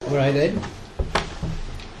All right then. It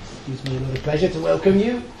gives me a lot of pleasure to welcome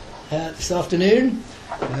you this afternoon.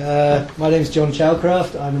 My name is John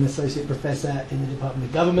Chalcraft. I'm an associate professor in the Department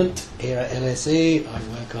of Government here at LSE. I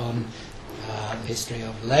work on the history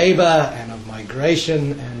of labour and of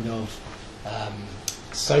migration and of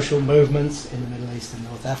social movements in the Middle East and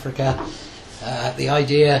North Africa. The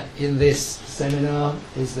idea in this seminar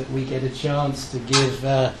is that we get a chance to give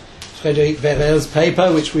Frédéric Verrel's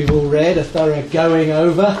paper, which we've all read, a thorough going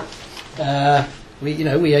over.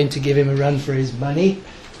 We aim to give him a run for his money.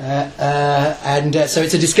 So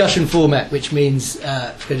it's a discussion format, which means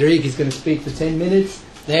Frédéric is going to speak for 10 minutes,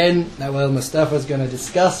 then Nawal Mustafa is going to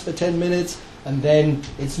discuss for 10 minutes, and then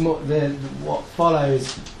it's more what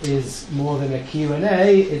follows is more than a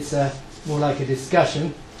Q&A, it's more like a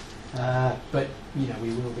discussion. But we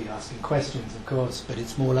will be asking questions, of course, but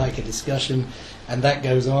it's more like a discussion, and that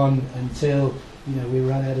goes on until we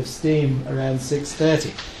run out of steam around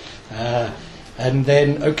 6:30. And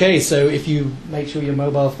then, so if you make sure your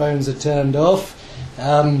mobile phones are turned off.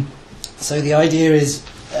 So the idea is,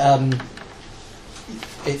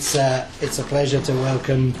 it's a pleasure to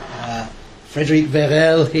welcome Frédéric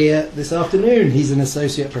Verrel here this afternoon. He's an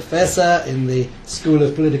associate professor in the School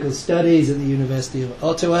of Political Studies at the University of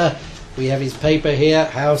Ottawa. We have his paper here,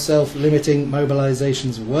 How Self-Limiting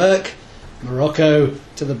Mobilizations Work, Morocco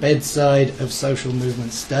to the Bedside of Social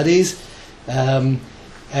Movement Studies.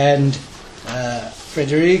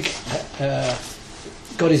 Frédéric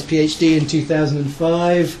got his PhD in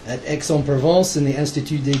 2005 at Aix-en-Provence in the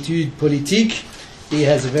Institut d'études politiques. He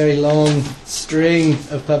has a very long string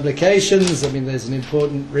of publications. There's an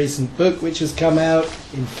important recent book which has come out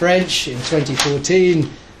in French in 2014,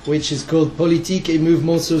 which is called Politique et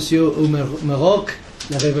mouvements sociaux au Maroc,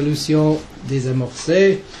 la révolution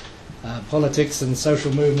désamorcée, Politics and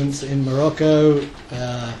Social Movements in Morocco.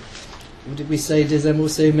 What did we say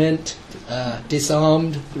désamorcé meant?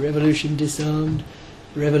 Disarmed, the revolution disarmed,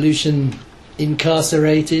 revolution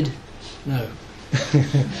incarcerated. No.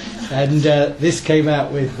 And this came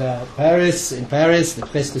out with in Paris, the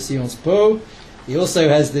Presse de Sciences Po. He also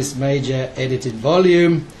has this major edited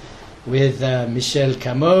volume with Michel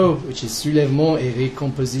Camot, which is Soulèvement et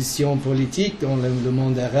Recomposition Politique dans le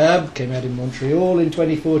monde arabe, came out in Montreal in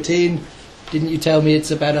 2014. Didn't you tell me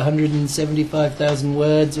it's about 175,000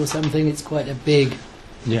 words or something? It's quite a big,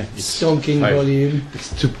 stonking volume.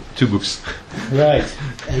 It's two books. Right.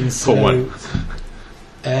 And so, for one.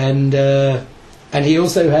 And he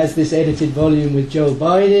also has this edited volume with Joel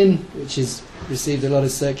Biden, which has received a lot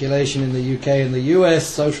of circulation in the UK and the US,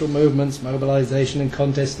 Social Movements, Mobilization and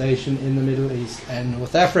Contestation in the Middle East and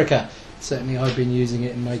North Africa. Certainly I've been using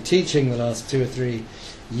it in my teaching the last 2 or 3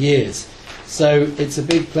 years. So it's a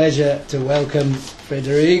big pleasure to welcome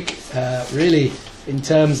Frédéric, really in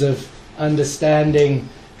terms of understanding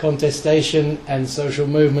contestation and social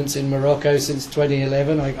movements in Morocco since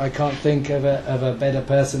 2011. I can't think of a better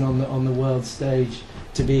person on the world stage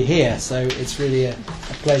to be here. So it's really a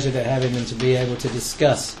pleasure to have him and to be able to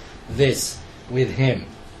discuss this with him.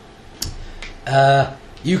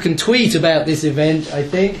 You can tweet about this event, I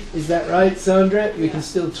think. Is that right, Sandra? We can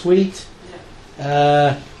still tweet.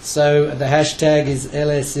 So the hashtag is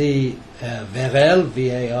LSE Verrel,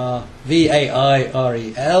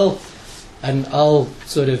 VAIREL, and I'll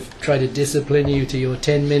sort of try to discipline you to your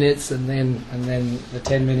 10 minutes, and then the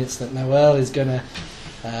 10 minutes that Nawal is going to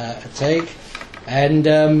take, and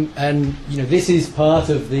this is part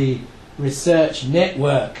of the research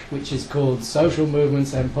network which is called Social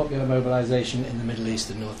Movements and Popular Mobilization in the Middle East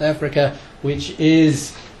and North Africa, which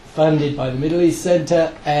is funded by the Middle East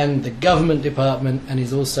Centre and the Government Department, and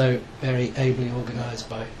is also very ably organised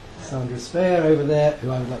by Sandra Speer over there, who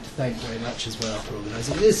I would like to thank very much as well for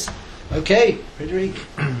organising this. Okay, Frédéric,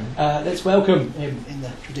 let's welcome him in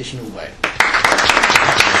the traditional way.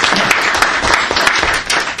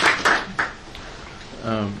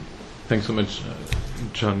 Thanks so much,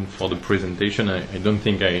 John, for the presentation. I don't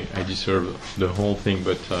think I deserve the whole thing,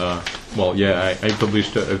 but I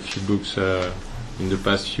published a few books in the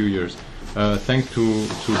past few years. Thanks to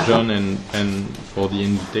John and for the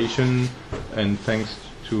invitation, and thanks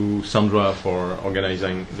to Sandra for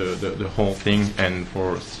organizing the whole thing and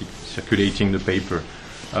for circulating the paper.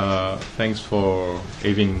 Thanks for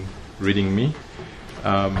reading me.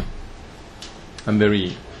 I'm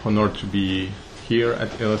very honored to be here at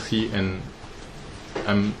LSE, and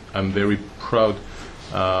I'm very proud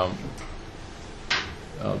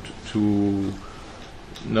to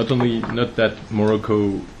not that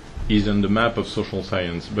Morocco is on the map of social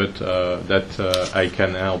science, but that I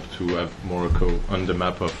can help to have Morocco on the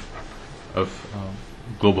map of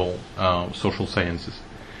global social sciences.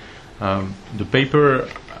 The paper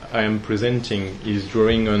I am presenting is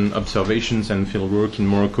drawing on observations and fieldwork in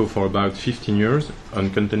Morocco for about 15 years on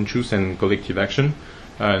contentious and collective action.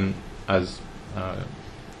 And as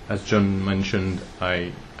John mentioned,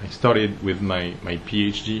 I started with my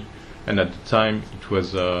PhD, and at the time it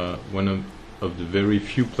was one of the very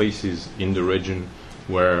few places in the region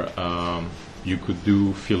where you could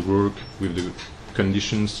do fieldwork with the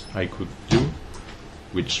conditions I could do,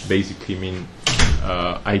 which basically mean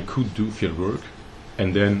I could do fieldwork,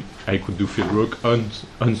 and then I could do fieldwork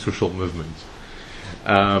on social movements.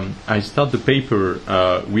 I start the paper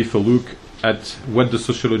with a look at what the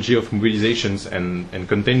sociology of mobilizations and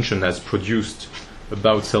contention has produced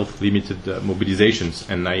about self-limited mobilizations,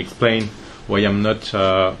 and I explain why I'm not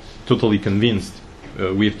totally convinced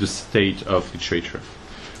with the state of literature.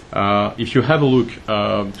 If you have a look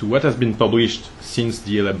to what has been published since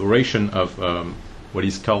the elaboration of what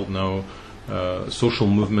is called now social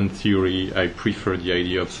movement theory, I prefer the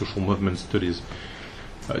idea of social movement studies.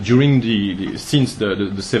 During since the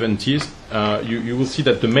 70s, you will see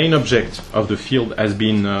that the main object of the field has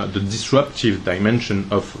been the disruptive dimension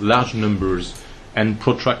of large numbers and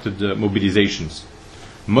protracted mobilizations.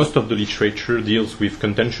 Most of the literature deals with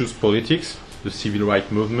contentious politics, the civil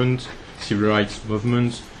rights movements,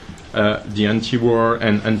 the anti-war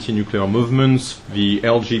and anti-nuclear movements, the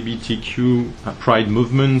LGBTQ pride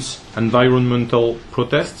movements, environmental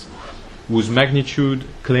protests, whose magnitude,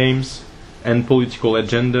 claims, and political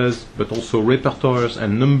agendas, but also repertoires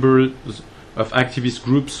and numbers of activist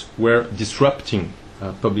groups were disrupting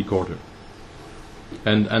public order.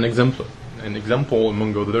 And an example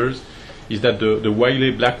among others is that the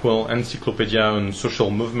Wiley-Blackwell Encyclopedia on Social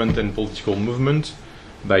Movement and Political Movement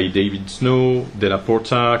by David Snow, Della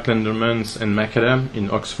Porta, Clendermans, and McAdam in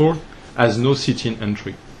Oxford has no sit-in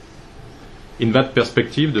entry. In that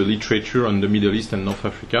perspective, the literature on the Middle East and North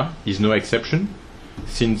Africa is no exception,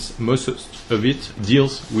 since most of it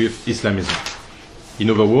deals with Islamism. In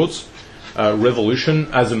other words, revolution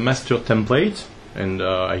as a master template, and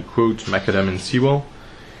I quote McAdam and Sewell,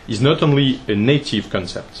 is not only a native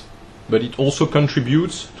concept, but it also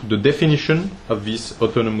contributes to the definition of this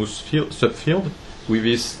autonomous subfield with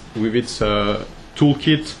its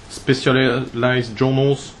toolkit, specialized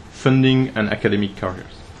journals, funding, and academic careers.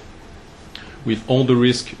 With all the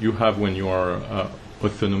risk you have when you are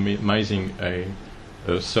autonomizing a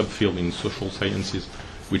subfield in social sciences,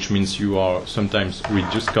 which means you are sometimes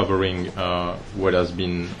rediscovering what has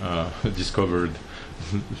been discovered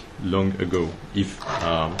long ago, if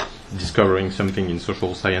discovering something in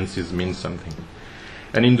social sciences means something.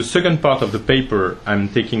 And in the second part of the paper, I'm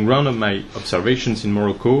taking round of my observations in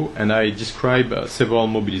Morocco, and I describe several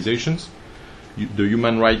mobilizations, the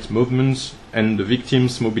human rights movements and the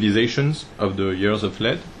victims' mobilizations of the years of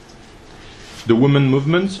lead, the women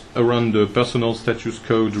movement around the personal status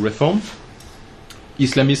code reform,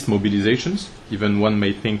 Islamist mobilizations, even one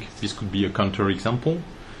may think this could be a counterexample,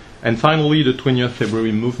 and finally the 20th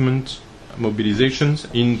February movement mobilizations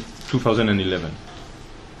in 2011.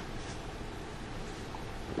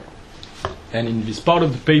 And in this part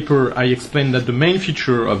of the paper, I explain that the main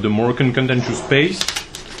feature of the Moroccan contentious space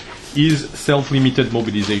is self-limited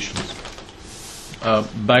mobilizations.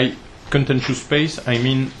 By contentious space, I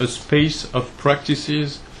mean a space of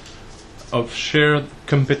practices, of shared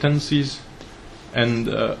competencies, and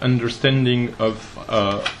understanding of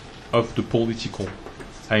the political.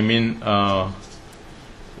 I mean,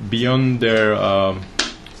 beyond their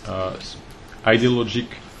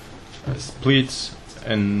ideologic splits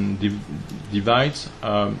and divides,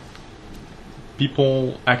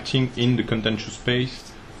 people acting in the contentious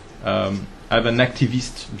space have an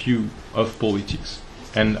activist view of politics,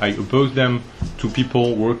 and I oppose them to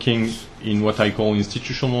people working in what I call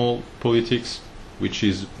institutional politics, which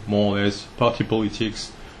is more or less party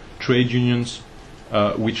politics, trade unions,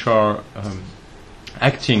 which are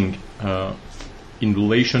acting in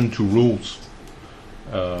relation to rules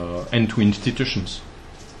and to institutions.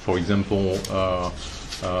 For example,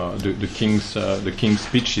 the King's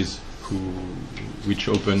speeches, which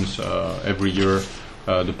opens every year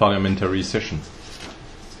the parliamentary session.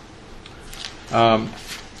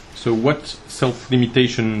 So what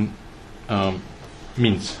self-limitation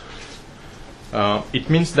means? It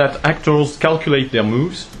means that actors calculate their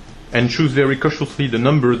moves and choose very cautiously the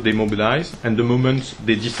numbers they mobilize and the moment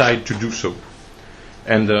they decide to do so.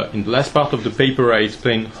 And in the last part of the paper, I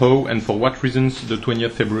explain how and for what reasons the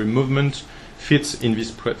 20th February movement fits in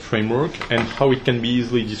this framework and how it can be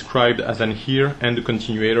easily described as an heir and a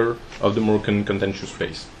continuator of the Moroccan contentious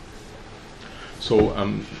space. So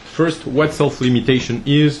first, what self-limitation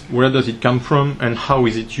is, where does it come from, and how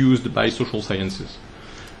is it used by social sciences?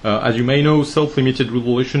 As you may know, self-limited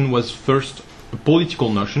revolution was first a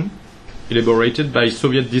political notion elaborated by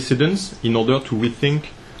Soviet dissidents in order to rethink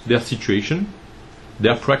their situation,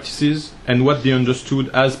 their practices, and what they understood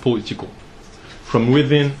as political from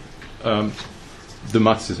within the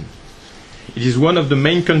Marxism. It is one of the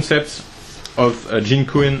main concepts of Gene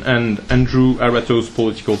Cohen and Andrew Arato's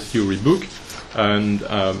political theory book, and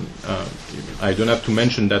I don't have to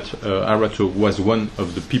mention that Arato was one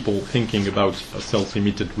of the people thinking about a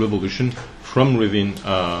self-limited revolution from within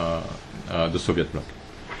the Soviet bloc.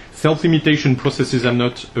 Self-limitation processes have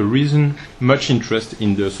not arisen much interest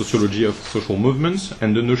in the sociology of social movements,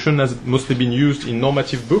 and the notion has mostly been used in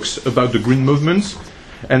normative books about the green movements,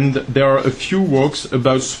 and there are a few works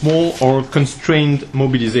about small or constrained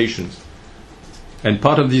mobilizations. And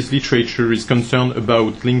part of this literature is concerned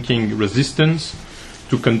about linking resistance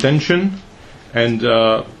to contention, and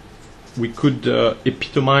we could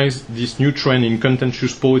epitomize this new trend in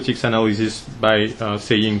contentious politics analysis by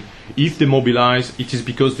saying, if they mobilize, it is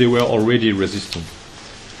because they were already resisting.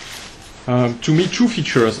 To me, two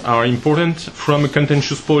features are important from a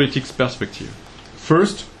contentious politics perspective.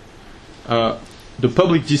 First, the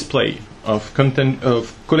public display of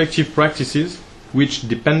collective practices, which,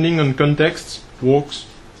 depending on context, works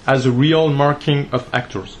as a real marking of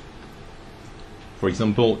actors. For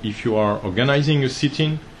example, if you are organizing a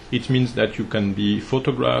sit-in, it means that you can be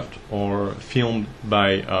photographed or filmed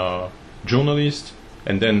by journalists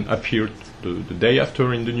and then appear the day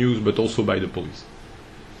after in the news, but also by the police.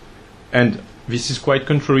 And this is quite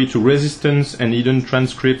contrary to resistance and hidden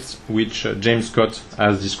transcripts, which James Scott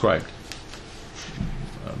has described.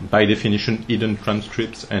 By definition, hidden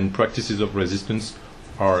transcripts and practices of resistance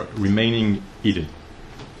are remaining hidden.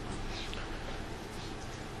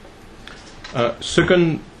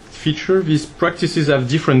 Second feature, these practices have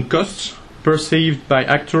different costs perceived by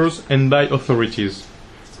actors and by authorities,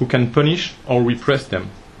 who can punish or repress them.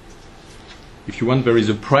 If you want, there is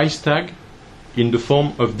a price tag in the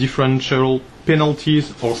form of differential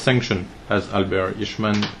penalties or sanctions, as Albert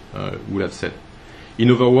Hirschman would have said.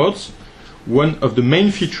 In other words, one of the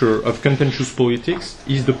main features of contentious politics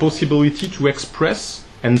is the possibility to express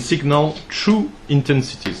and signal true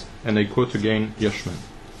intensities. And I quote again Hirschman.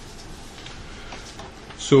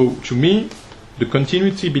 So, to me, the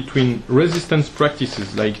continuity between resistance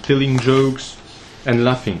practices like telling jokes and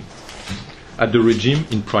laughing at the regime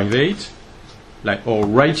in private, or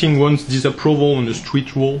writing one's disapproval on a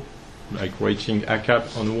street wall, like writing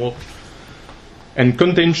ACAP on a wall, and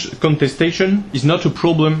contestation is not a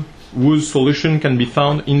problem whose solution can be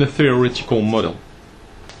found in a theoretical model.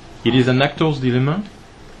 It is an actor's dilemma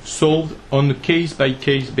solved on a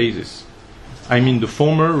case-by-case basis. I mean, the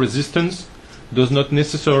former, resistance, does not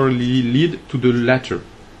necessarily lead to the latter,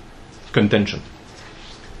 contention.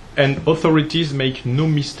 And authorities make no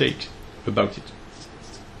mistake about it.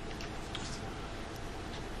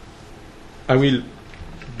 I will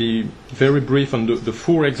be very brief on the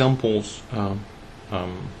four examples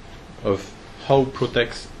of how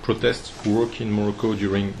protests work in Morocco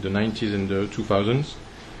during the 90s and the 2000s.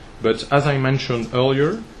 But as I mentioned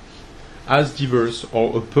earlier, as diverse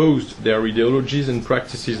or opposed their ideologies and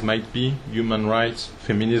practices might be, human rights,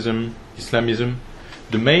 feminism, Islamism,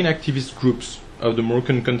 the main activist groups of the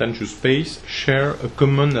Moroccan contentious space share a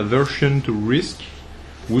common aversion to risk,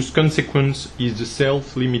 whose consequence is the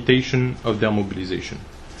self-limitation of their mobilization.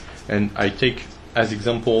 And I take as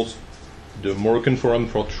examples the Moroccan Forum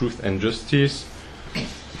for Truth and Justice,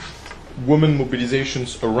 women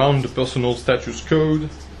mobilizations around the personal status code.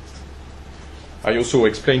 I also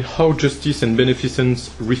explain how justice and beneficence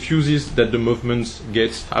refuses that the movement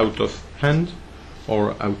gets out of hand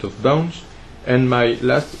or out of bounds. And my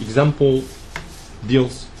last example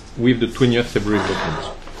deals with the 20th February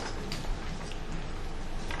movement.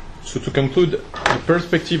 So to conclude, the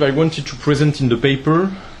perspective I wanted to present in the paper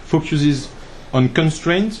focuses on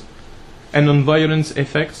constraints and on violence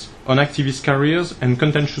effects on activist careers and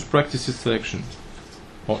contentious practices selection.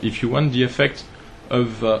 Or if you want, the effect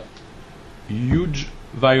of huge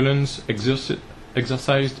violence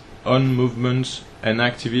exercised on movements and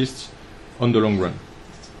activists on the long run.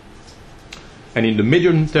 And in the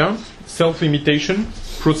medium term, self-limitation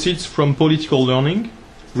proceeds from political learning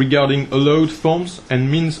regarding allowed forms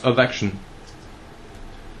and means of action.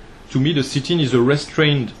 To me, the sit-in is a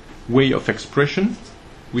restrained way of expression,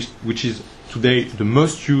 which is today the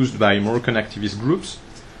most used by Moroccan activist groups,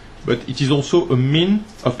 but it is also a means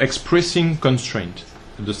of expressing constraint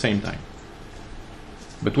at the same time.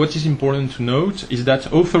 But what is important to note is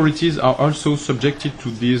that authorities are also subjected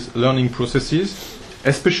to these learning processes,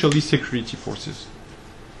 especially security forces.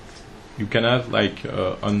 you can have like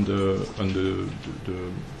on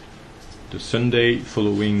the Sunday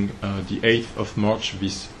following the 8th of March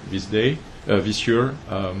this year,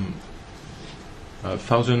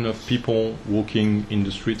 thousands of people walking in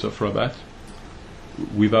the streets of Rabat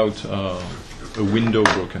without a window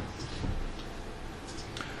broken.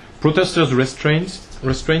 Protesters'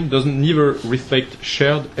 restraint doesn't neither reflect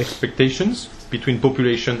shared expectations between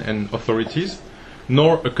population and authorities,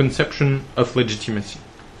 nor a conception of legitimacy.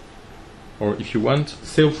 Or, if you want,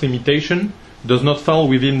 self-limitation does not fall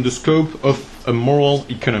within the scope of a moral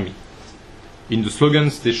economy. In the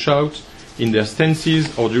slogans they shout, in their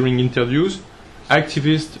stances or during interviews,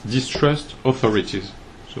 activists distrust authorities.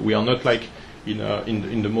 So we are not like in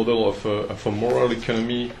the model of a moral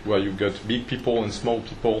economy where you got big people and small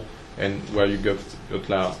people, and where you got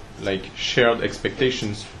like shared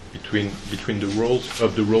expectations between the roles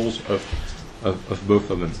of both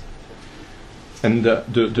of them. And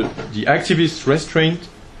the activist restraint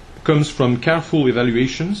comes from careful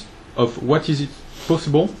evaluations of what is it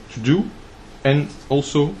possible to do, and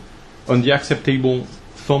also on the acceptable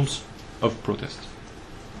forms of protest.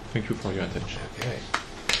 Thank you for your attention. Okay.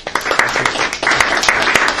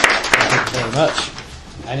 Thank you very much.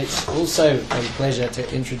 And it's also a pleasure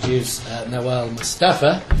to introduce Nawal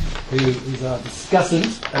Mustafa, who is our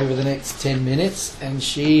discussant over the next 10 minutes. And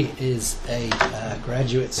she is a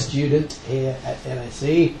graduate student here at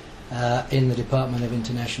LSE in the Department of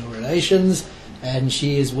International Relations. And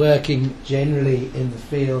she is working generally in the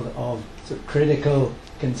field of sort of critical,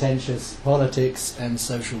 contentious politics and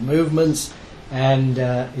social movements, and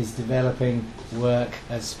is developing work,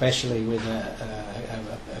 especially with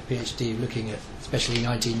a PhD looking at especially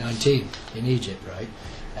 1919 in Egypt, right?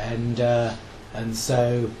 And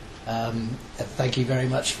so thank you very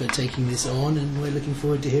much for taking this on, and we're looking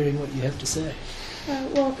forward to hearing what you have to say.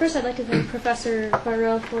 Well, first I'd like to thank Professor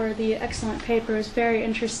Barreau for the excellent paper. It was very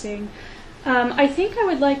interesting. I think I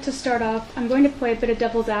would like to start off, I'm going to play a bit of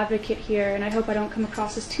devil's advocate here, and I hope I don't come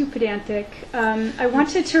across as too pedantic. I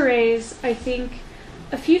wanted to raise, I think,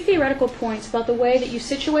 a few theoretical points about the way that you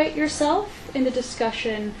situate yourself in the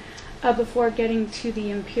discussion before getting to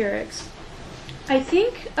the empirics. I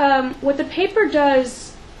think what the paper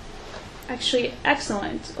does, actually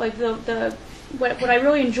excellent, like what I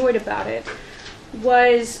really enjoyed about it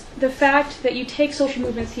was the fact that you take social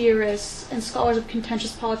movement theorists and scholars of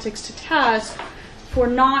contentious politics to task for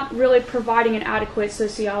not really providing an adequate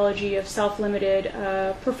sociology of self-limited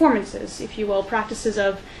performances, if you will, practices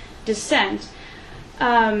of dissent.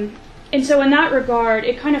 And so in that regard,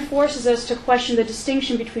 it kind of forces us to question the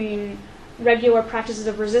distinction between regular practices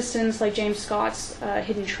of resistance, like James Scott's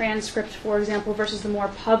hidden transcript, for example, versus the more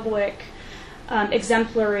public,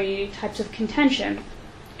 exemplary types of contention.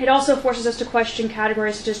 It also forces us to question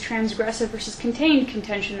categories such as transgressive versus contained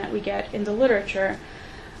contention that we get in the literature.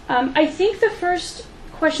 I think the first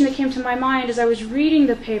question that came to my mind as I was reading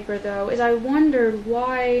the paper, though, is I wondered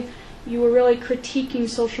why you were really critiquing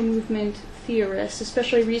social movement theorists,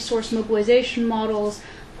 especially resource mobilization models,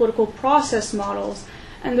 political process models.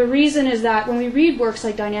 And the reason is that when we read works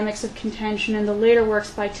like Dynamics of Contention and the later works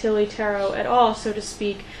by Tilly, Tarrow et al., so to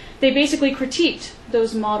speak, they basically critiqued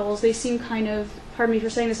those models. They seem kind of, pardon me for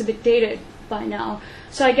saying this, a bit dated by now.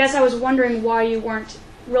 So I guess I was wondering why you weren't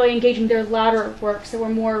really engaging their latter works that were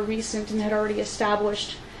more recent and had already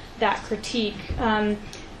established that critique.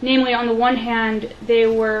 Namely, on the one hand, they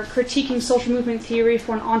were critiquing social movement theory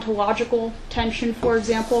for an ontological tension, for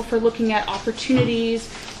example, for looking at opportunities,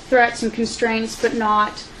 threats, and constraints, but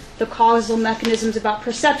not the causal mechanisms about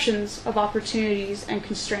perceptions of opportunities and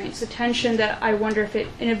constraints. A tension that I wonder if it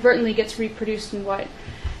inadvertently gets reproduced in what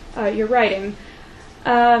you're writing.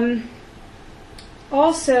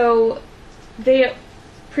 Also, they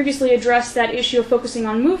previously addressed that issue of focusing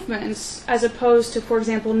on movements as opposed to, for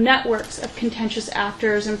example, networks of contentious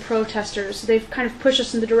actors and protesters. They've kind of pushed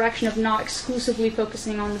us in the direction of not exclusively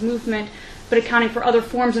focusing on the movement, but accounting for other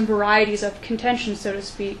forms and varieties of contention, so to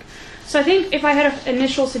speak. So I think if I had an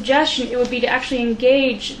initial suggestion, it would be to actually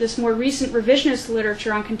engage this more recent revisionist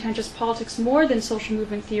literature on contentious politics more than social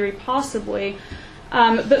movement theory, possibly.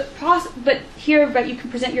 But here you can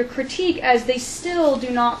present your critique as they still do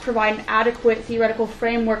not provide an adequate theoretical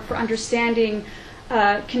framework for understanding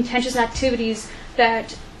contentious activities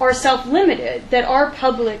that are self-limited, that are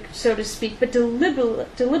public, so to speak, but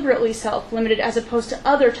deliberately self-limited as opposed to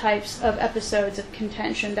other types of episodes of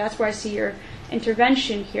contention. That's where I see your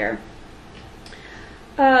intervention here.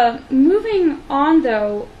 Moving on,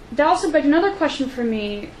 though, that also begged another question for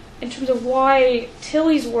me in terms of why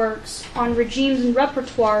Tilly's works on regimes and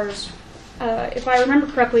repertoires, if I remember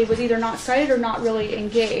correctly, was either not cited or not really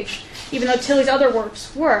engaged, even though Tilly's other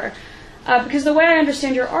works were. Because the way I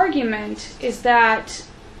understand your argument is that,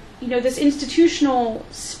 this institutional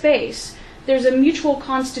space, there's a mutual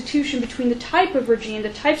constitution between the type of regime,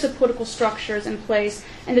 the types of political structures in place,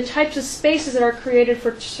 and the types of spaces that are created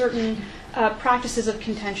for certain practices of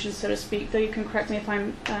contention, so to speak, though you can correct me if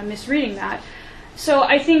I'm misreading that. So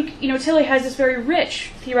I think, Tilly has this very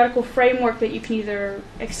rich theoretical framework that you can either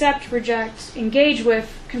accept, reject, engage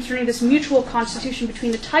with concerning this mutual constitution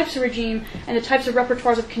between the types of regime and the types of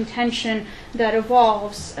repertoires of contention that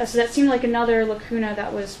evolves. So that seemed like another lacuna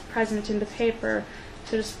that was present in the paper,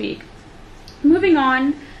 so to speak. Moving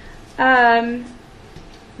on,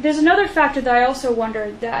 there's another factor that I also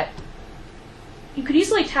wondered that you could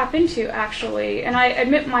easily tap into, actually, and I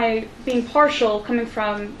admit my being partial coming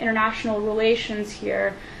from international relations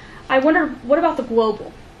here. I wonder, what about the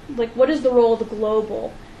global? Like, what is the role of the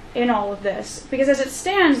global in all of this? Because as it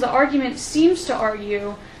stands, the argument seems to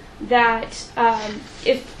argue that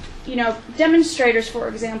if demonstrators, for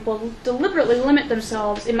example, deliberately limit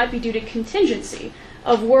themselves, it might be due to contingency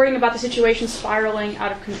of worrying about the situation spiraling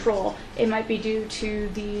out of control. It might be due to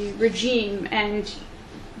the regime, and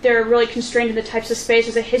they're really constrained in the types of space.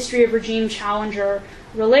 There's a history of regime-challenger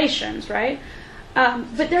relations, right?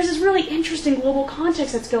 But there's this really interesting global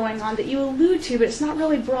context that's going on that you allude to, but it's not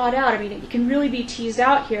really brought out. I mean, it can really be teased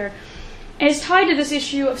out here. And it's tied to this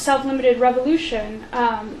issue of self-limited revolution.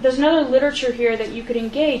 There's another literature here that you could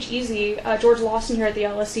engage easy. George Lawson here at the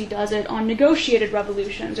LSE does it on negotiated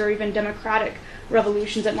revolutions or even democratic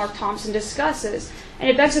revolutions that Mark Thompson discusses. And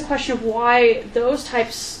it begs the question of why those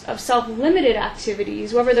types of self-limited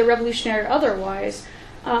activities, whether they're revolutionary or otherwise,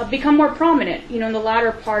 become more prominent, in the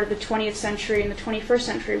latter part of the 20th century and the 21st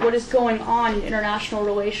century. What is going on in international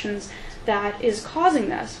relations that is causing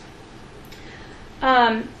this?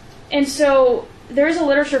 And so there is a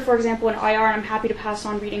literature, for example, in IR, and I'm happy to pass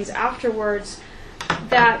on readings afterwards,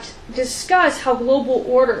 that discuss how global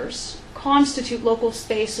orders constitute local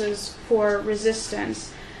spaces for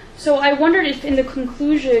resistance. So I wondered if in the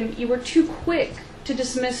conclusion you were too quick to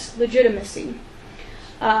dismiss legitimacy.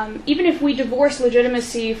 Even if we divorce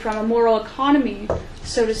legitimacy from a moral economy,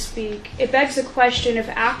 so to speak, it begs the question if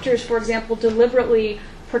actors, for example, deliberately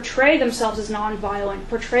portray themselves as nonviolent,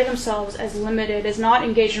 portray themselves as limited, as not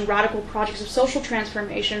engaged in radical projects of social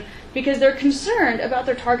transformation, because they're concerned about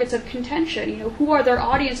their targets of contention. Who are their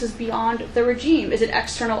audiences beyond the regime? Is it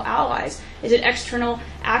external allies? Is it external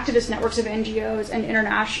activist networks of NGOs and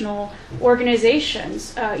international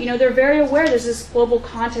organizations? They're very aware there's this global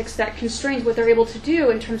context that constrains what they're able to do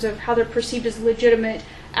in terms of how they're perceived as legitimate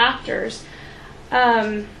actors.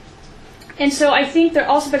 And so I think there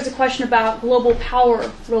also begs a question about global power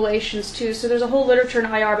relations, too. So there's a whole literature in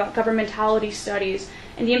IR about governmentality studies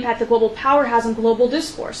and the impact that global power has on global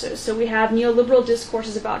discourses. So we have neoliberal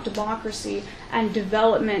discourses about democracy and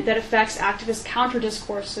development that affects activist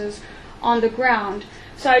counter-discourses on the ground.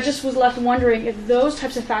 So I just was left wondering if those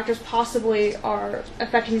types of factors possibly are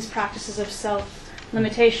affecting these practices of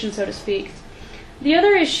self-limitation, so to speak. The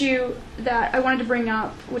other issue that I wanted to bring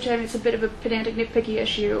up, which I mean it's a bit of a pedantic, nitpicky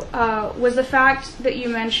issue, was the fact that you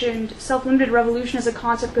mentioned self-limited revolution as a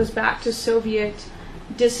concept goes back to Soviet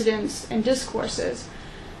dissidents and discourses.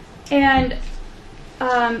 And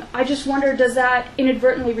I just wonder, does that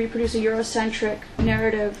inadvertently reproduce a Eurocentric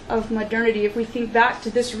narrative of modernity? If we think back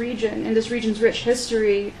to this region and this region's rich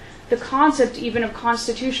history, the concept even of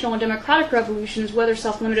constitutional and democratic revolutions, whether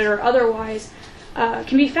self-limited or otherwise,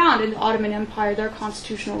 can be found in the Ottoman Empire, their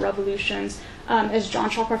constitutional revolutions. As John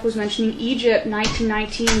Chalcroft was mentioning, Egypt,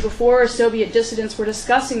 1919, before Soviet dissidents were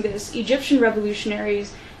discussing this, Egyptian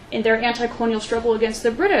revolutionaries in their anti-colonial struggle against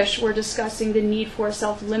the British were discussing the need for a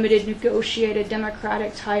self-limited, negotiated,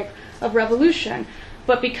 democratic type of revolution.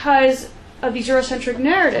 But because of these Eurocentric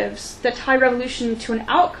narratives that tie revolution to an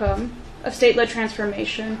outcome of state-led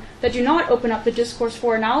transformation that do not open up the discourse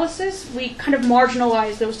for analysis, we kind of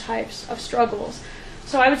marginalize those types of struggles.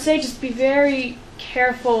 So I would say just be very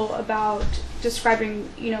careful about describing,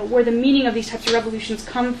 where the meaning of these types of revolutions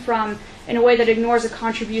come from in a way that ignores the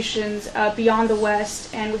contributions beyond the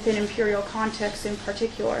West and within imperial contexts in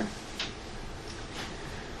particular.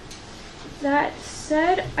 That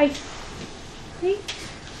said, I think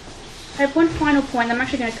I have one final point. I'm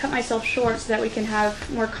actually going to cut myself short so that we can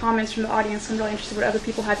have more comments from the audience. I'm really interested in what other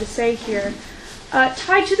people had to say here.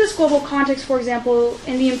 Tied to this global context, for example,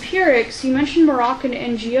 in the empirics, you mentioned Moroccan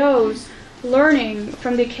NGOs learning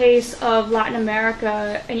from the case of Latin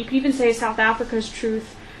America, and you could even say South Africa's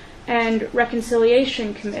Truth and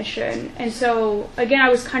Reconciliation Commission. And so, again, I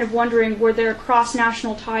was kind of wondering, were there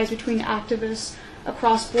cross-national ties between activists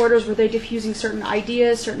across borders? Were they diffusing certain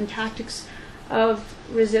ideas, certain tactics of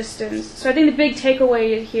resistance. So I think the big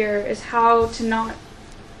takeaway here is how to not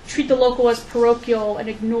treat the local as parochial and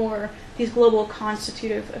ignore these global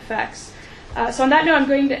constitutive effects. So on that note, I'm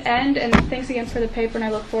going to end, and thanks again for the paper, and I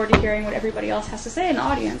look forward to hearing what everybody else has to say in the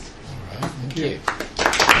audience. All right, thank you.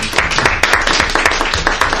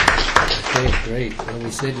 Okay, great. Well,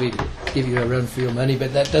 we said we'd give you a run for your money,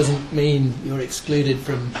 but that doesn't mean you're excluded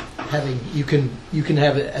from having. You can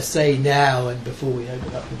have a say now and before we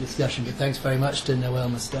open up the discussion. But thanks very much to Noel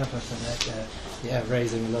Mustafa for that.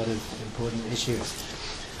 Raising a lot of important issues.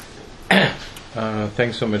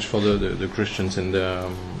 Thanks so much for the questions and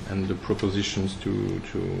the propositions to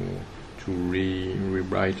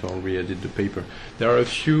rewrite or re-edit the paper. There are a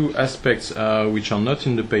few aspects which are not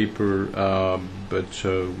in the paper, but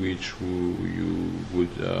which you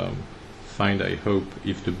would find, I hope,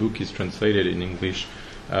 if the book is translated in English,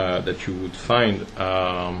 that you would find,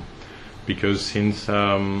 because since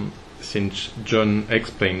John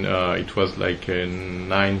explained, it was like a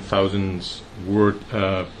 9,000 word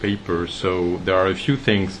paper, so there are a few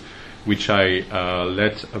things which I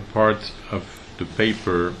let apart of the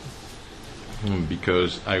paper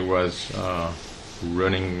because I was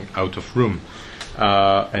running out of room.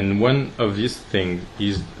 And one of these things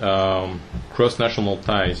is cross-national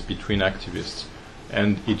ties between activists.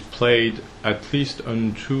 And it played at least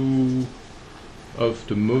on two of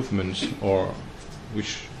the movements, or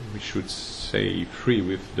which we should say three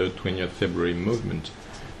with the 20th February movement.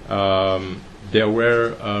 There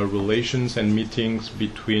were relations and meetings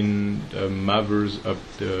between the mothers of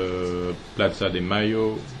the Plaza de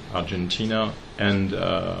Mayo, Argentina, and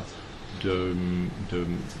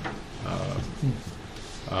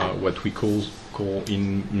what we call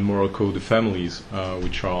in Morocco the families,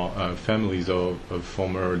 which are families of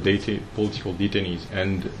former political detainees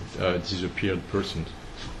and disappeared persons.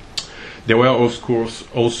 There were, of course,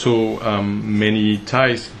 also many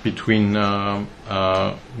ties between women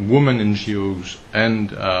NGOs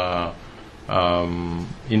and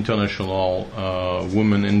international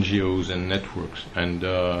women NGOs and networks, and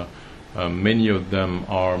many of them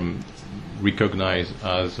are recognized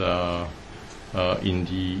as in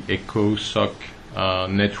the ECOSOC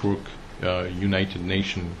network, United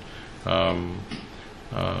Nations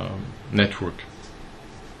network.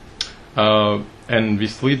 And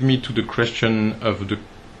this leads me to the question of the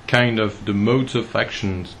kind of the modes of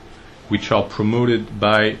actions which are promoted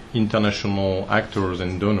by international actors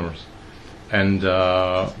and donors. And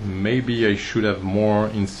maybe I should have more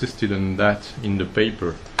insisted on that in the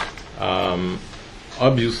paper.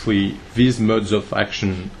 Obviously, these modes of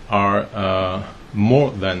action are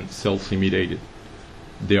more than self-limited.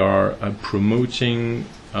 They are promoting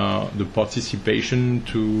the participation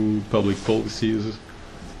to public policies,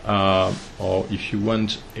 or if you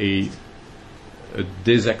want, a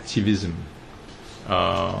desactivism.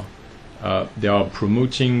 They are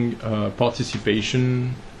promoting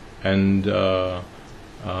participation and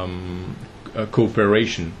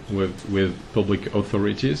cooperation with public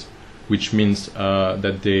authorities, which means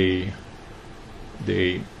that they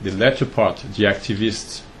let apart the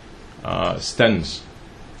activists' stance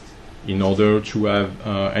in order to have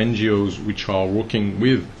NGOs which are working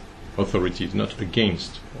with authorities, not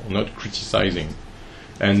against or not criticizing.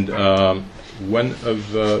 And one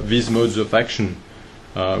of these modes of action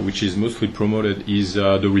which is mostly promoted is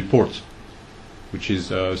the report, which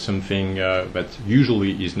is something that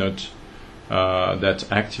usually is not that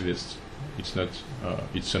activist. It's not.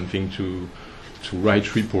 It's something to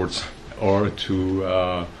write reports or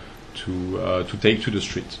to take to the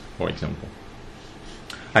street, for example.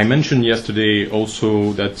 I mentioned yesterday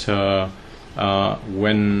also that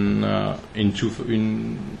when in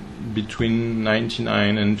between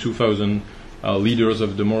 1999 and 2000, leaders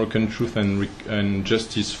of the Moroccan Truth and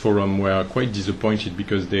Justice Forum were quite disappointed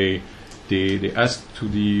because they asked to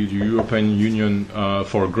the European Union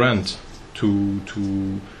for a grant to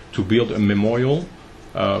build a memorial,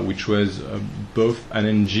 which was both an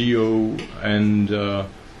NGO and a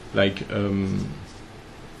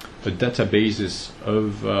databases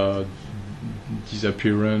of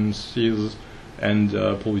disappearances and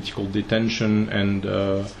political detention and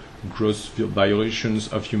gross violations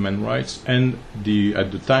of human rights. And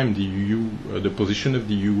at the time, the EU, the position of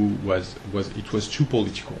the EU was it was too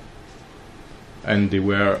political, and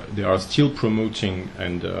they are still promoting.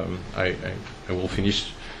 And I will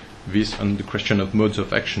finish this on the question of modes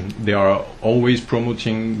of action. They are always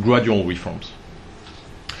promoting gradual reforms.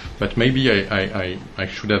 But maybe I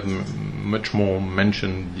should have much more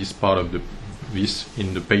mentioned this part of this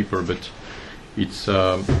in the paper, but it's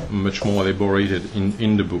much more elaborated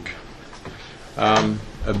in the book.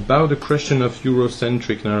 About the question of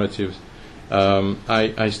Eurocentric narratives,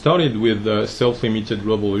 I started with self-limited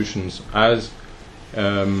revolutions as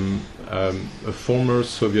a former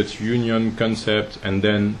Soviet Union concept, and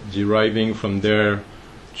then deriving from there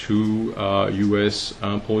to U.S.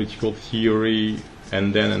 Political theory,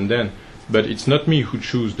 and then. But it's not me who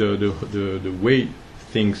choose the way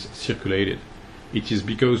things circulated. It is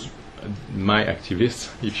because my activists,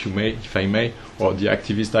 if I may, or the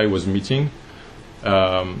activist I was meeting,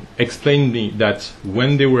 explained me that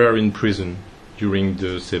when they were in prison during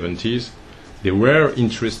the 70s, they were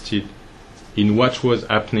interested in what was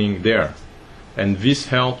happening there. And this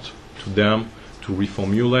helped to them to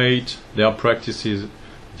reformulate their practices,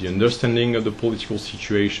 the understanding of the political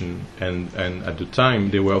situation, and at the time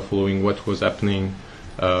they were following what was happening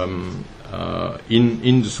in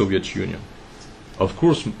the Soviet Union. Of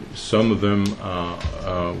course, some of them,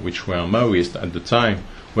 which were Maoists at the time,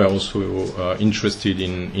 were also interested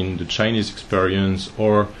in the Chinese experience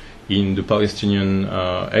or in the Palestinian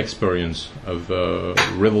experience of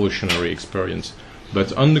revolutionary experience.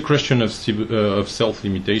 But on the question of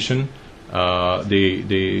self-limitation,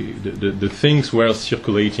 the things were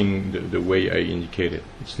circulating the way I indicated.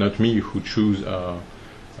 It's not me who choose the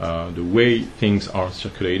way things are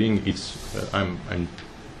circulating. It's I'm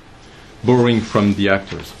borrowing from the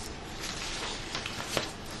actors.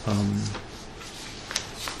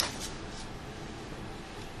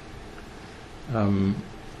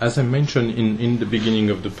 As I mentioned in the beginning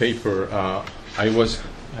of the paper, I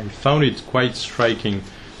found it quite striking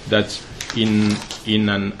that in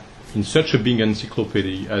such a big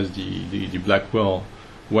encyclopedia as the Blackwell,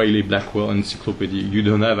 Wiley Blackwell Encyclopedia, you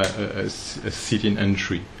don't have a sit-in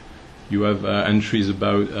entry. You have entries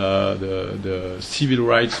about the civil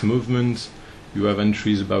rights movement. You have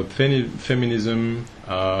entries about feminism,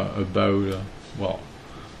 about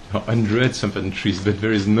hundreds of entries, but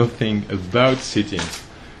there is nothing about sit-ins.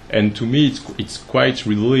 And to me, it's quite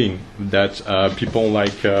revealing that people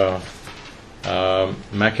like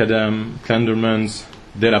Macadam, Clendermans,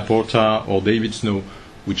 De La Porta, or David Snow,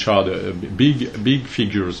 which are the big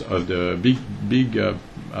figures of the big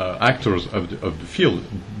actors of the field,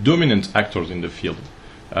 dominant actors in the field,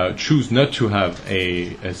 choose not to have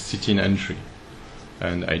a sit-in entry.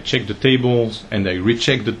 And I checked the tables, and I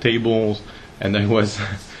rechecked the tables, and I was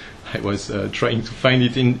trying to find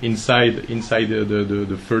it inside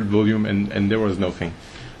the third volume, and there was nothing.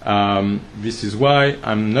 This is why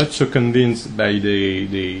I'm not so convinced by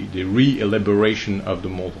the re-elaboration of the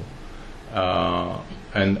model.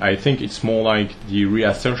 And I think it's more like the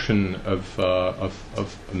reassertion of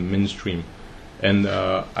mainstream. And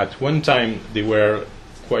at one time they were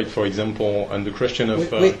quite, for example, on the question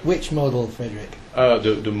of which model, Frederick?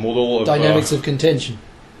 The model of dynamics of contention.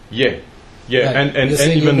 Yeah, Right. and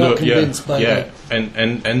even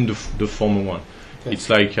the former one. Okay. It's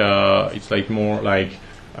like more like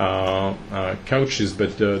couches,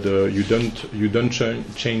 but you don't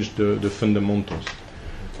change the fundamentals.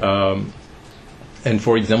 And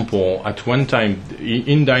for example, at one time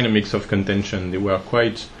in dynamics of contention, they were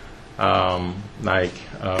quite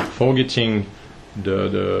forgetting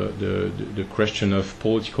the question of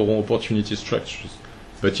political opportunity structures.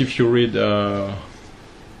 But if you read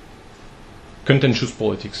Contentious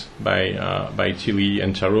Politics by Tilly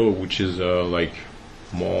and Tarot, which is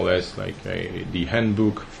more or less the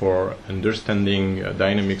handbook for understanding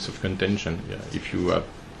dynamics of contention. If you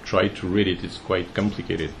try to read it, it's quite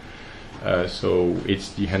complicated. So it's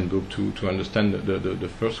the handbook to understand the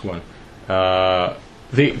first one.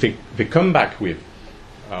 They come back with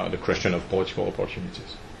the question of political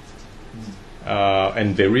opportunities,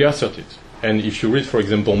 and they reassert it. And if you read, for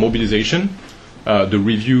example, Mobilization, the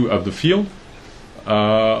review of the field,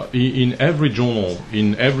 in every journal,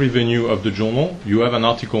 in every venue of the journal, you have an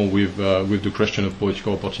article with the question of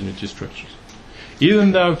political opportunity structures.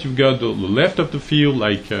 Even though you've got the left of the field,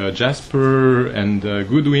 like Jasper and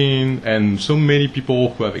Goodwin, and so many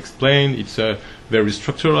people who have explained it's a very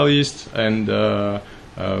structuralist and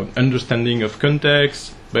understanding of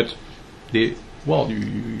context, but you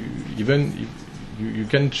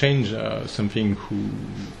can change something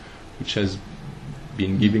which has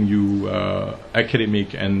been giving you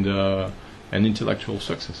academic and intellectual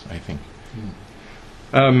success, I think.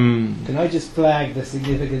 Can I just flag the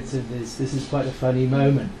significance of this? This is quite a funny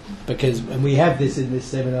moment, and we have this in this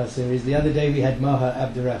seminar series. The other day we had Maha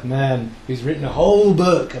Abdurrahman, who's written a whole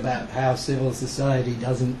book about how civil society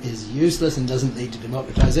is useless and doesn't lead to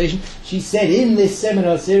democratization. She said in this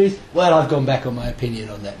seminar series, well, I've gone back on my opinion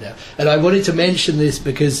on that now. And I wanted to mention this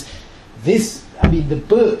because the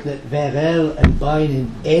book that Verel and Beinin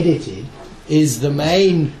edited is the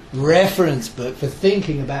main reference book for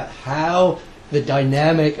thinking about how the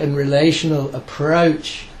dynamic and relational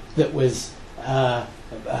approach that was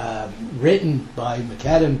written by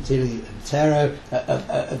McAdam, Tilley and Terro,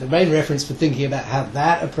 the main reference for thinking about how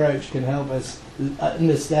that approach can help us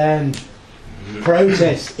understand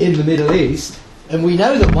protest in the Middle East. And we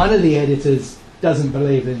know that one of the editors doesn't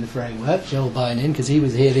believe in the framework, Joel Bynon, because he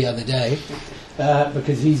was here the other day,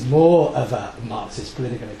 because he's more of a Marxist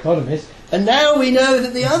political economist. And now we know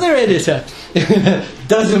that the other editor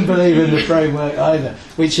doesn't believe in the framework either,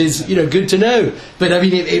 which is, good to know. But I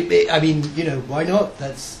mean, why not?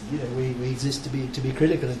 That's, we exist to be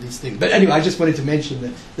critical of these things. But anyway, I just wanted to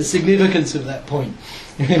mention the significance of that point.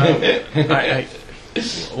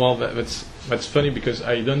 Well, that's funny, because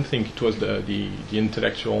I don't think it was the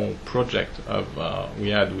intellectual project of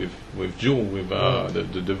we had with Joel with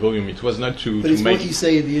the volume. It was not to. But it's make what you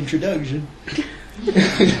say in the introduction.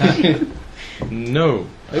 No.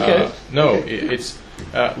 Okay. No. Okay. It's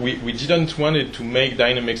we didn't want it to make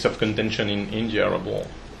dynamics of contention in India arable.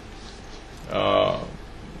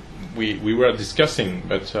 We were discussing,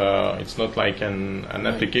 but it's not like an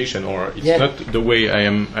application, or it's not the way I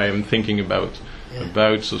am thinking about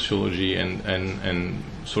sociology and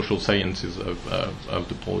social sciences of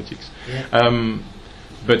the politics. Yeah.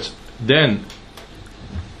 But then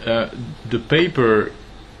the paper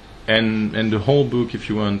and the whole book, if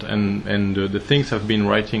you want, and the things I've been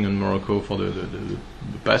writing on Morocco for the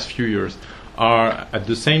past few years are at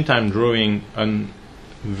the same time drawing on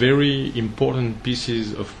very important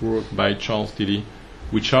pieces of work by Charles Tilly,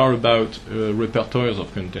 which are about repertoires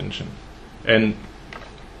of contention. And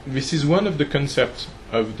this is one of the concepts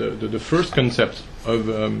of the first concept of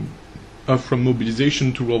from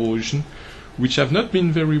mobilization to revolution, which have not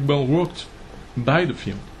been very well worked by the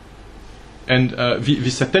field. And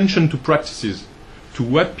this attention to practices, to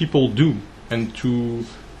what people do, and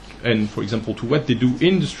for example, to what they do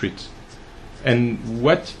in the streets, and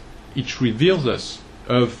what it reveals us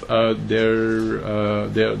of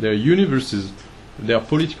their universes, their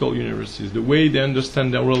political universes, the way they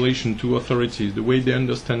understand their relation to authorities, the way they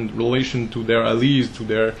understand relation to their allies, to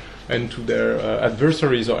their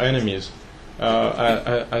adversaries or enemies,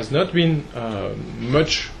 has not been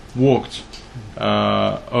much worked,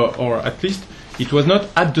 or at least it was not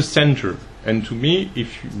at the center. And to me,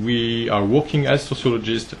 if we are working as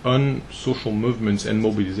sociologists on social movements and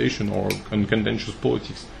mobilization or on contentious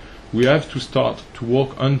politics, we have to start to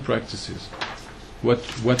work on practices,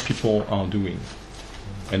 what people are doing,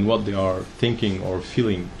 and what they are thinking or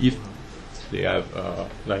feeling, if they have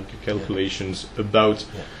calculations about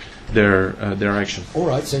their action. All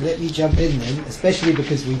right, so let me jump in then, especially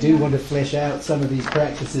because we do want to flesh out some of these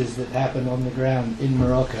practices that happen on the ground in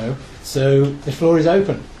Morocco. So the floor is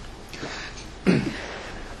open.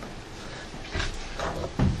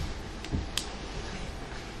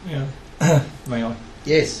 Yeah. May I?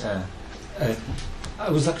 Yes. I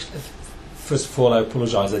was actually, first of all, I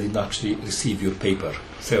apologize. I didn't actually receive your paper,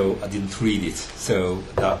 so I didn't read it. So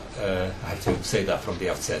that, I have to say that from the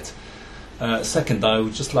outset. Second, I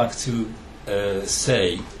would just like to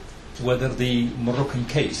say whether the Moroccan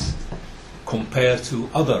case, compared to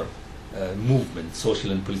other movements,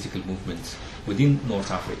 social and political movements within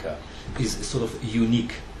North Africa, is sort of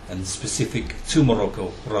unique and specific to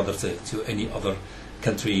Morocco rather than to any other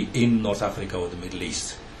country in North Africa or the Middle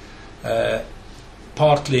East.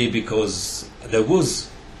 Partly because there was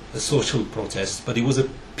a social protest, but it was a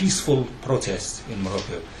peaceful protest in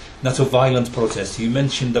Morocco, not a violent protest. You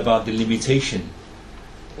mentioned about the limitation,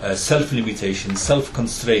 self-limitation,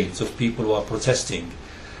 self-constraints of people who are protesting.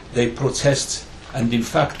 They protest, and in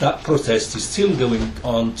fact that protest is still going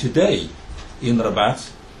on today in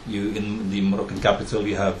Rabat. In the Moroccan capital,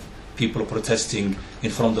 you have people protesting in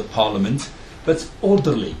front of parliament, but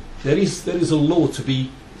orderly. There is a law to be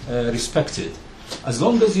respected. As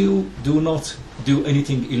long as you do not do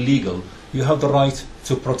anything illegal, you have the right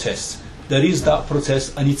to protest. There is that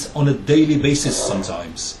protest, and it's on a daily basis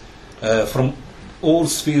sometimes, from all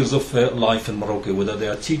spheres of life in Morocco, whether they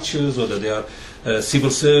are teachers, whether they are civil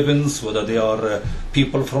servants, whether they are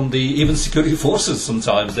people from the even security forces.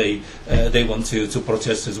 Sometimes they want to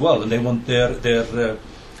protest as well, and they want their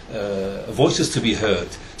voices to be heard.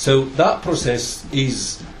 So that process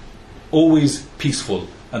is always peaceful,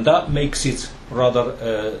 and that makes it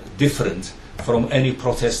rather different from any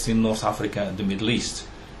protest in North Africa and the Middle East.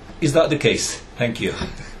 Is that the case? Thank you.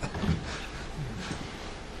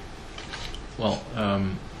 Well,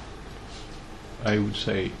 I would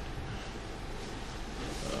say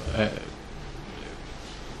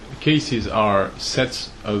cases are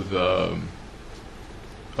sets of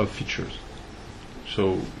features.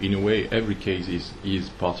 So in a way, every case is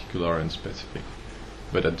particular and specific.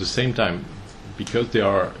 But at the same time, because there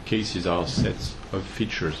are cases are sets of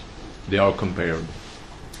features, they are comparable.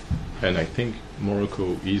 And I think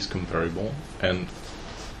Morocco is comparable and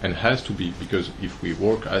has to be, because if we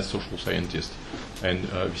work as social scientists, and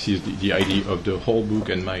this is the idea of the whole book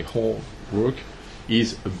and my whole work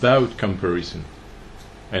is about comparison.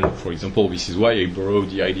 And for example, this is why I borrowed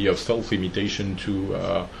the idea of self-limitation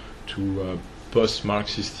to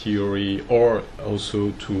post-Marxist theory, or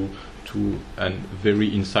also to a very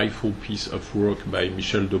insightful piece of work by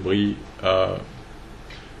Michel Dobry,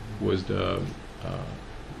 was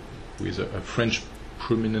who is a French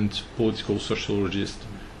prominent political sociologist,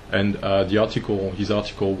 and his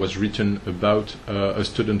article was written about a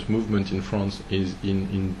student movement in France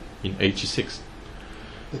in '86.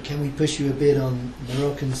 But can we push you a bit on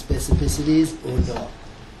Moroccan specificities or not?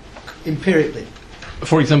 Empirically.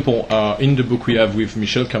 For example, in the book we have with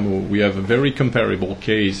Michel Camus, we have a very comparable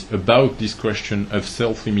case about this question of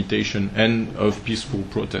self-limitation and of peaceful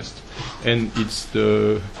protest. And it's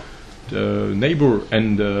the neighbor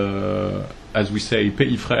and, as we say,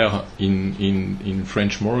 pays frère in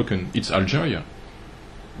French Moroccan, it's Algeria.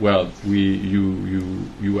 Well,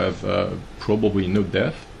 you have probably no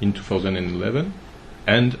death in 2011.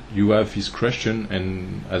 And you have this question,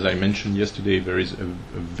 and as I mentioned yesterday, there is a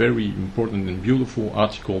very important and beautiful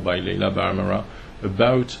article by Leila Barmara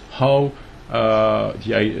about how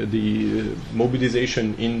the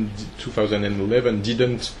mobilization in 2011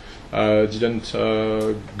 didn't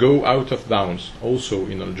go out of bounds, also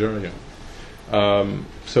in Algeria.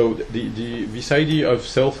 So this idea of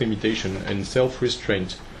self-limitation and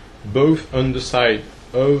self-restraint, both on the side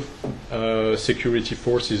of security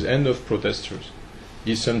forces and of protesters,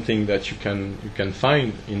 is something that you can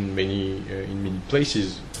find in many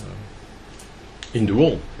places in the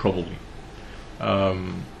world, probably. What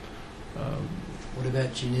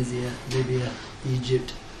about Tunisia, Libya,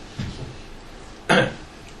 Egypt?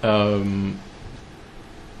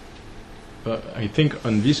 I think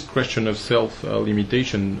on this question of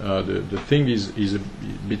self-limitation, the thing is a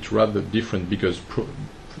bit rather different, because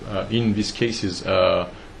in these cases,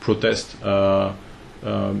 protest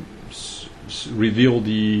reveal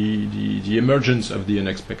the emergence of the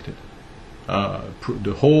unexpected.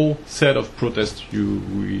 The whole set of protests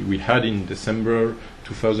we had in December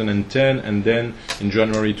 2010 and then in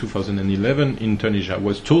January 2011 in Tunisia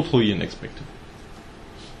was totally unexpected.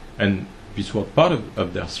 And this was part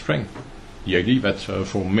of their strength. The idea that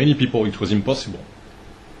for many people it was impossible.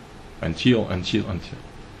 Until.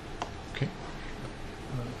 Okay.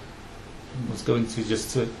 I was going to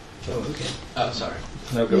just... Oh, okay. sorry.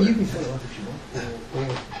 No, go you can follow up if you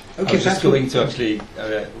want. Okay, I was just going to actually...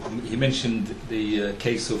 he mentioned the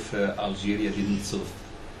case of Algeria didn't sort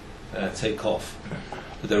of take off.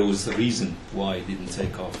 But there was a reason why it didn't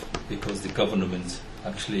take off. Because the government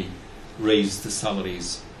actually raised the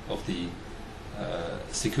salaries of the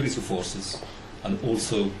security forces and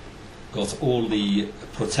also got all the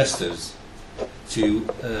protesters to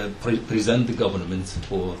present the government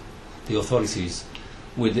or the authorities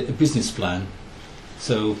with a business plan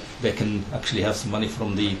so they can actually have some money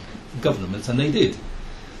from the government, and they did.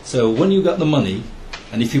 So when you got the money,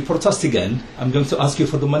 and if you protest again, I'm going to ask you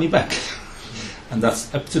for the money back. And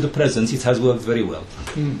that's up to the present, it has worked very well.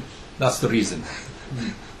 That's the reason.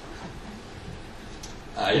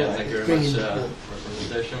 Yeah, thank you very much for the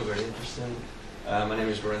presentation, very interesting. My name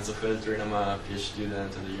is Lorenzo Feltri and I'm a PhD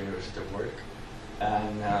student at the University of Warwick.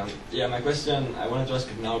 And yeah, my question, I wanted to ask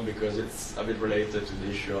it now because it's a bit related to the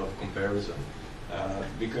issue of comparison.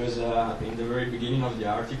 Because in the very beginning of the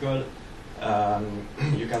article,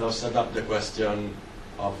 you kind of set up the question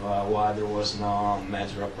of why there was no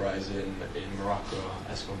major uprising in Morocco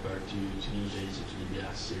as compared to Tunisia, Egypt, Libya,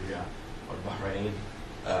 Syria, or Bahrain.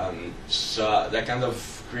 So that kind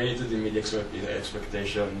of created the media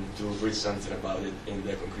expectation to read something about it in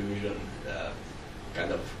the conclusion,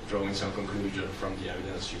 kind of drawing some conclusion from the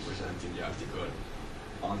evidence you present in the article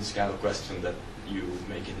on this kind of question that you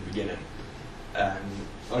make in the beginning. And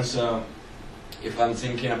also, if I'm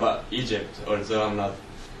thinking about Egypt, although I'm not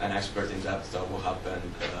an expert in depth of what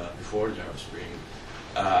happened before the Arab Spring,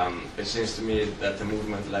 it seems to me that a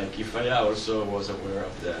movement like Kifaya also was aware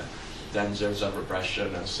of the dangers of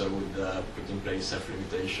repression and so would put in place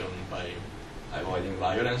self-limitation by avoiding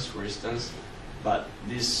violence, for instance. But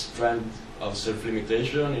this trend of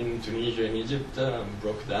self-limitation in Tunisia and Egypt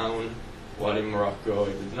broke down, while in Morocco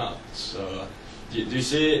it did not. So, do you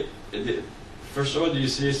see? First of all, do you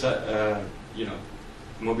see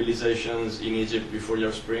mobilizations in Egypt before the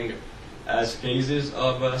Arab Spring as cases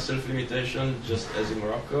of self-limitation, just as in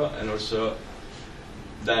Morocco? And also,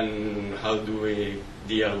 then how do we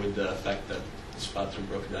deal with the fact that this pattern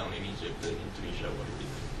broke down in Egypt and in Tunisia, what it did.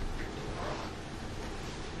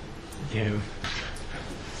 Yeah.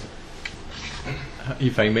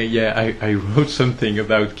 If I may, I wrote something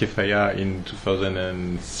about Kefaya in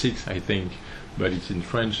 2006, I think, but it's in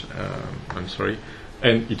French. I'm sorry,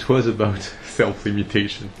 and it was about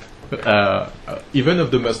self-limitation, even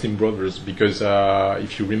of the Muslim Brothers, because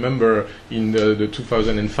if you remember, in the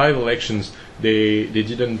 2005 elections, they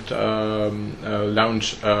didn't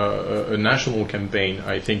launch a national campaign.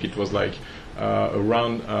 I think it was like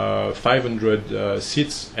around 500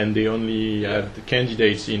 seats, and they only had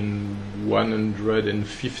candidates in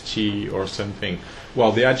 150 or something.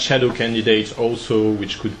 Well, they had shadow candidates also,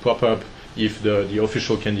 which could pop up if the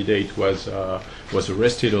official candidate was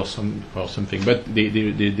arrested or something. But they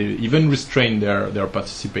even restrained their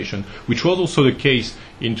participation, which was also the case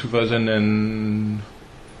in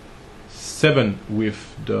 2007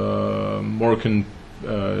 with the Moroccan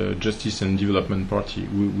Justice and Development Party,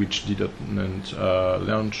 which didn't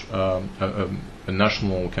launch a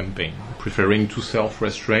national campaign, preferring to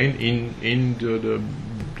self-restrain in the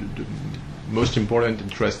most important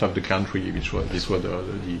interest of the country, which was the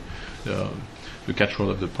catchword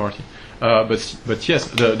of the party. But yes,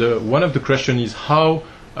 the one of the question is how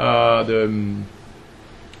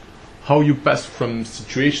you pass from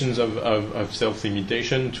situations of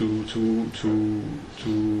self-limitation to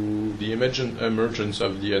the emergence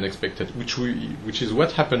of the unexpected, which is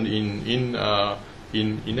what happened in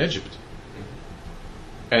Egypt.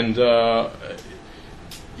 And there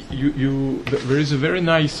is a very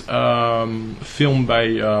nice film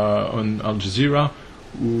by on Al Jazeera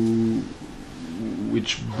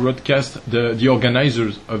which broadcast the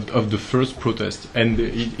organizers of the first protest, and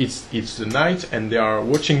it's the night, and they are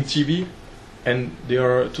watching TV, and they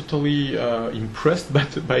are totally impressed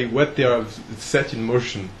by what they have set in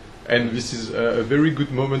motion. And this is a very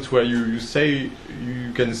good moment where you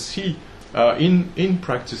can see in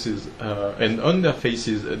practices and on their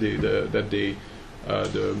faces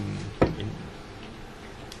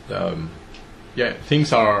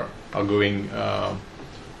things are going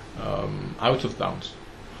out of bounds.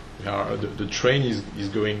 The train is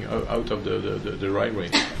going out of the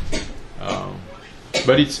railway.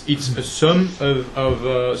 But it's a sum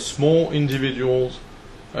of small individual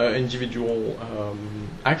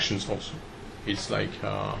actions also. It's like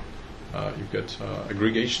you've got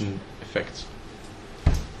aggregation effects.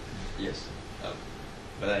 Yes,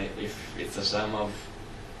 but if it's a sum of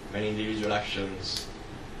many individual actions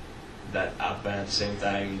that happen at the same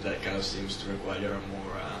time, that kind of seems to require a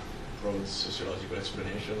more broad sociological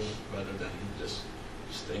explanation rather than just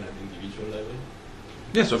staying at the individual level.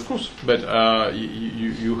 Yes, of course. But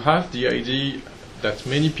you have the idea that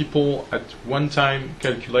many people at one time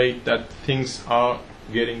calculate that things are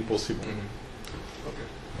getting possible. Mm-hmm. Okay.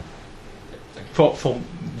 Yeah, For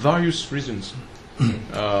various reasons,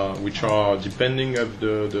 which are depending of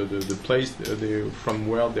the place from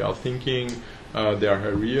where they are thinking, their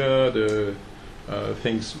area, the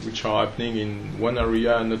things which are happening in one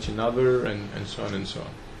area and not in other, and so on and so on.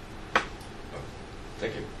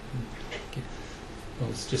 Thank you. I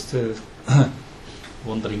was just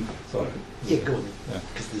wondering. Sorry. Yeah, go on. Yeah.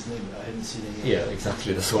 Because there's no, I haven't seen any. Yeah,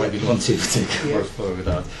 exactly. That's why I didn't want to take forward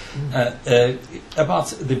that. About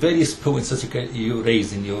the various points that you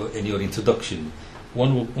raised in your introduction.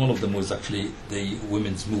 One of them was actually the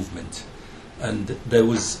women's movement, and there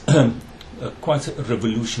was quite a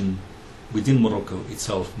revolution within Morocco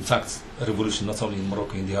itself. In fact, a revolution not only in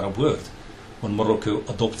Morocco, in the Arab world, when Morocco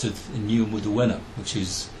adopted a new Mudawwana, which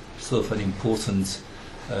is sort of an important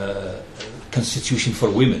constitution for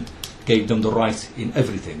women, gave them the right in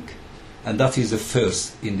everything, and that is the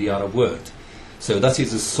first in the Arab world. So that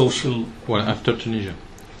is a social. Well, after Tunisia.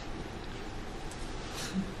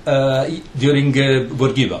 During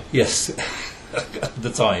Bourguiba, yes, at the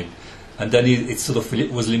time, and then it sort of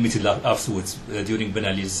was limited afterwards during Ben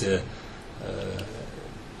Ali's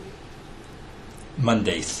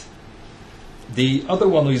mandate. The other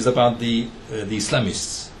one is about the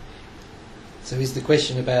Islamists. So is the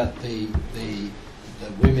question about the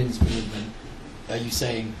women's movement, are you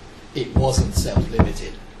saying it wasn't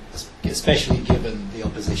self-limited, especially given the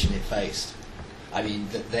opposition it faced? I mean,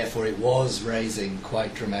 therefore it was raising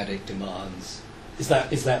quite dramatic demands. Is that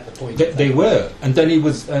the point? They were, and then it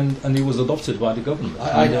was adopted by the government.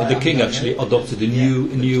 The king actually adopted a new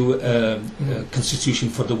constitution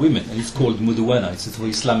for the women, and it's called Mudawwana. It's for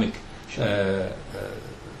Islamic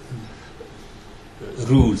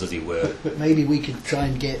rules, as it were. But maybe we could try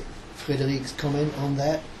and get Frédéric's comment on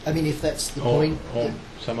that. I mean, if that's the point. Or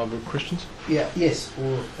some other questions? Yeah. Yes.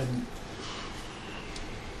 Or.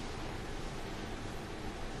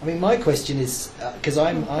 I mean, my question is because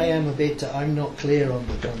I am a bit I'm not clear on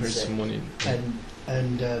the There's concept, someone in.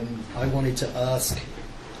 and I wanted to ask.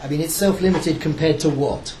 I mean, it's self-limited compared to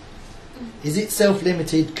what? Is it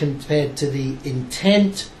self-limited compared to the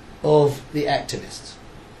intent of the activists?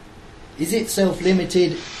 Is it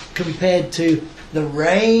self-limited compared to the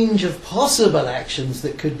range of possible actions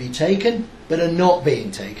that could be taken but are not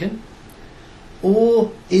being taken?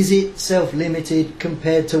 Or is it self-limited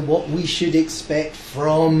compared to what we should expect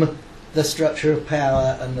from the structure of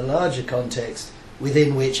power and the larger context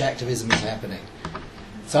within which activism is happening?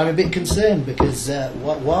 So I'm a bit concerned because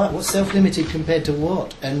what's self-limited compared to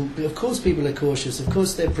what? And of course people are cautious, of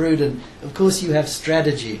course they're prudent, of course you have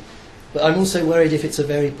strategy. But I'm also worried if it's a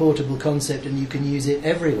very portable concept and you can use it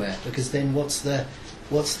everywhere, because then what's the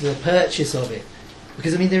purchase of it?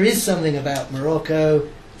 Because I mean there is something about Morocco,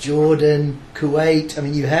 Jordan, Kuwait. I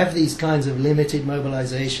mean you have these kinds of limited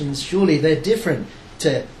mobilizations. Surely they're different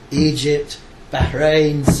to Egypt,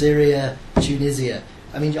 Bahrain, Syria, Tunisia.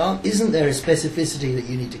 I mean, isn't there a specificity that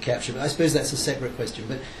you need to capture? But I suppose that's a separate question.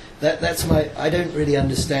 But that's I don't really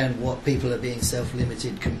understand what people are being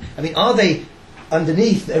self-limited. I mean, are they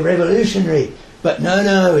underneath they're revolutionary? But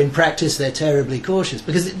no, in practice they're terribly cautious.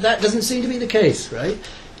 Because that doesn't seem to be the case, right?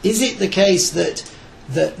 Is it the case that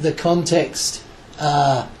the context...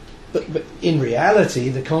 But in reality,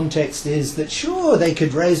 the context is that, sure, they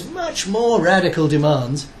could raise much more radical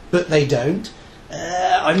demands, but they don't.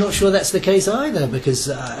 I'm not sure that's the case either, because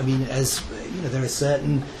I mean, as you know, there are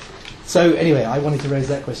certain. So anyway, I wanted to raise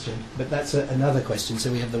that question, but that's another question.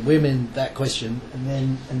 So we have the women, that question, and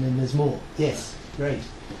then there's more. Yes, great.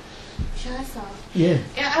 Shall I start? Yeah.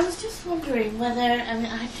 Yeah, I was just wondering whether I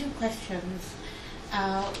had two questions.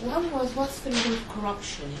 One was, what's the role of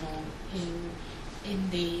corruption, in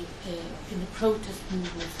the protest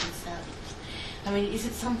movements themselves? I mean, is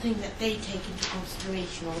it something that they take into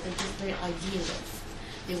consideration, or they're just very idealist?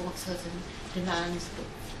 They want certain demands for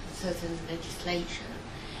certain legislation.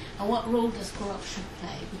 And what role does corruption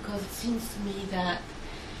play? Because it seems to me that,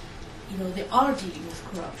 they are dealing with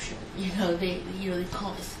corruption. They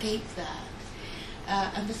can't escape that.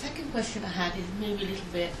 And the second question I had is maybe a little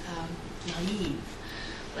bit naive,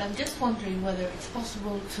 but I'm just wondering whether it's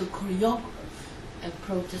possible to choreograph a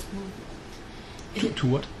protest movement. To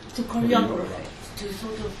what? To choreograph it, to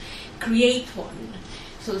sort of create one.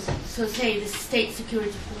 So say the state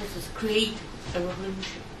security forces create a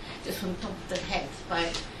revolution just from top of their heads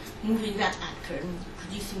by moving that actor and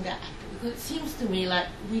producing that actor. Because it seems to me, like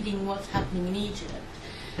reading what's happening in Egypt,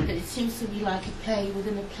 that it seems to be like a play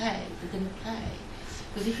within a play within a play.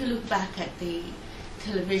 Because if you look back at the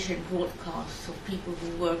television broadcasts of people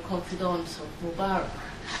who were confidants of Mubarak,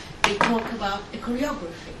 they talk about a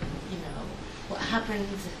choreography, what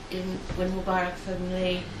happens when Mubarak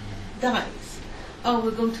suddenly dies. Oh,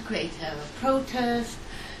 we're going to create a protest,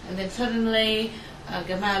 and then suddenly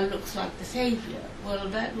Gamal looks like the savior. Well,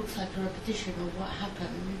 that looks like a repetition of what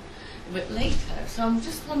happened a bit later. So I'm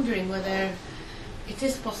just wondering whether it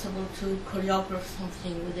is possible to choreograph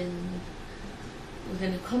something within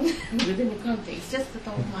a context. It's just the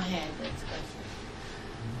top of my head, that's the question.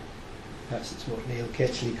 Perhaps it's what Neil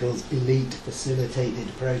Ketchley calls elite facilitated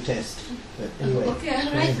protest. But anyway. Okay,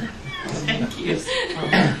 all right. Thank you.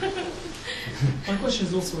 My question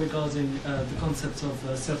is also regarding the concept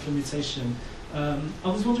of self-limitation. I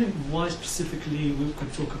was wondering why specifically we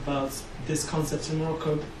could talk about this concept in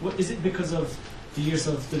Morocco. Is it because of the years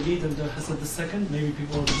of the lead and the Hassan II? Maybe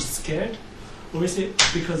people are just scared? Or is it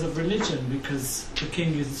because of religion? Because the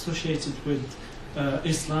king is associated with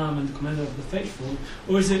Islam and the commander of the faithful?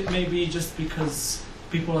 Or is it maybe just because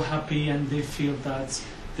people are happy and they feel that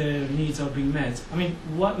their needs are being met? I mean,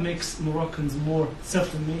 what makes Moroccans more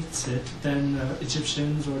self-limited than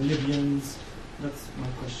Egyptians or Libyans? That's my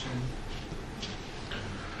question.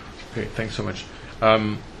 Okay, thanks so much.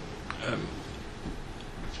 I'm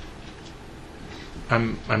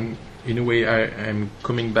in a way I'm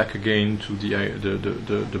coming back again to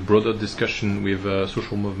the broader discussion with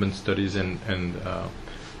social movement studies and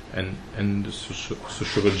the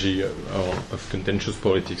sociology of contentious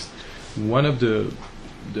politics. One of the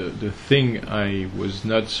thing I was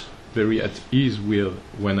not very at ease with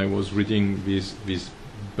when I was reading these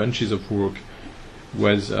bunches of work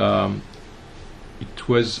was it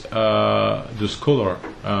was the scholar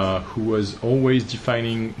who was always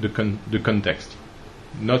defining the context,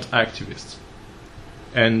 not activists.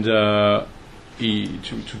 And to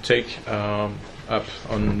take up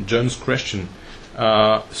on John's question,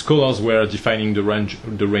 scholars were defining the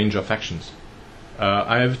range of actions.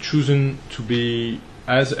 I have chosen to be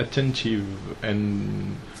as attentive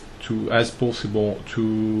and as possible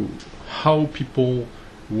to how people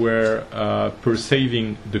were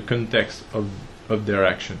perceiving the context of their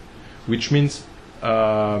action, which means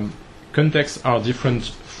contexts are different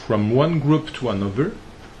from one group to another.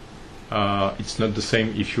 It's not the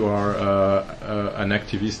same if you are an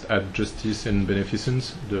activist at Justice and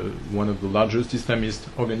Beneficence, one of the largest Islamist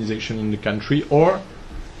organizations in the country, or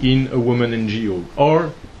in a women NGO,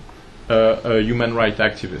 or a human rights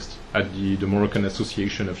activist at the Moroccan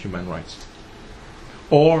Association of Human Rights,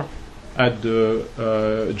 or at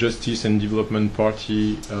the Justice and Development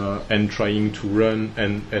Party and trying to run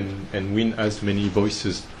and win as many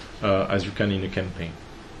voices as you can in a campaign.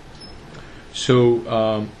 So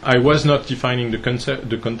I was not defining the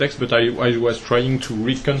context, but I was trying to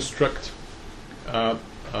reconstruct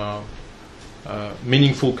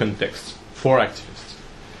meaningful context for activists.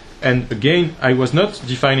 And again, I was not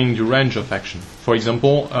defining the range of action. For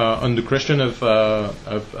example, on the question of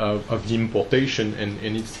the importation,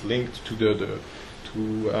 and it's linked to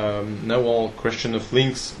now all question of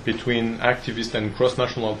links between activists and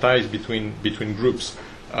cross-national ties between groups.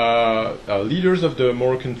 Leaders of the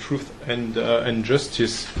Moroccan Truth and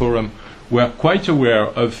Justice Forum were quite aware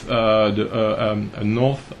of a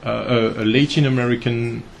Latin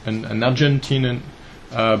American and an Argentinian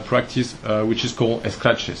practice which is called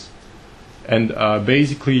escraches. And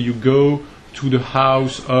basically you go to the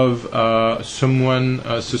house of someone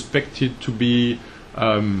suspected to be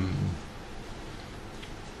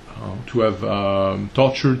to have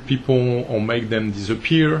tortured people or make them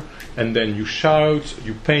disappear, and then you shout,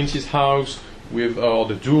 you paint his house with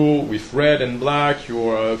the door with red and black,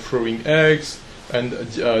 you're throwing eggs and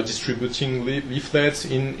distributing leaflets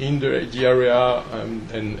in the area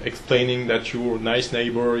and explaining that your nice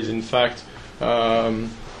neighbor is in fact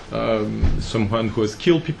someone who has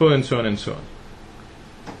killed people, and so on and so on.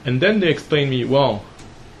 And then they explain me, well,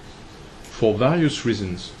 for various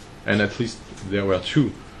reasons, and at least there were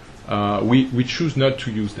two, we choose not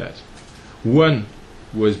to use that. One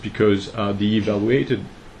was because they evaluated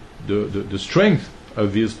the strength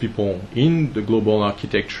of these people in the global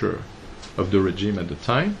architecture of the regime at the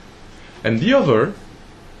time, and the other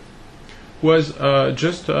was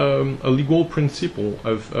just a legal principle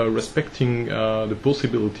of respecting the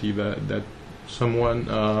possibility that someone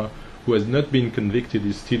who has not been convicted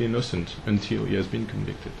is still innocent until he has been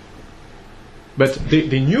convicted. But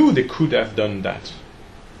they knew they could have done that,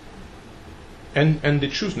 and they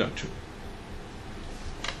choose not to.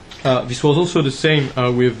 This was also the same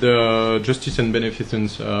with the Justice and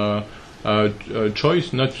Beneficence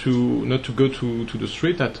choice not to go to the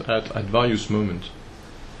street at various moments.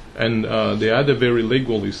 And they had a very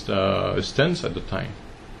legalist stance at the time,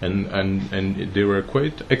 and they were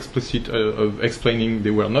quite explicit of explaining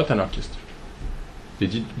they were not anarchists. They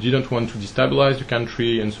didn't want to destabilize the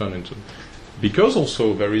country, and so on and so on. Because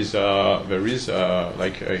also there is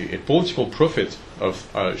like a political profit of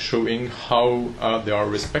showing how they are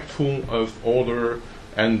respectful of order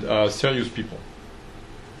and serious people.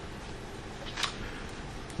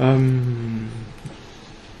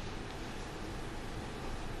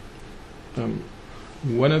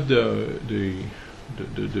 One of the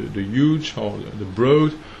huge or the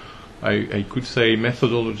broad, I could say,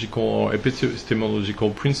 methodological or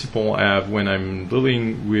epistemological principle I have when I'm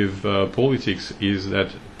dealing with politics is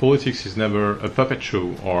that politics is never a puppet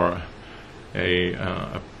show or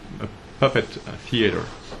a puppet theater,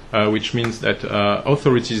 which means that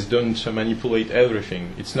authorities don't manipulate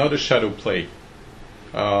everything. It's not a shadow play.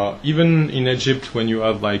 Even in Egypt, when you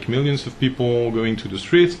have like millions of people going to the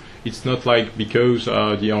streets, it's not like because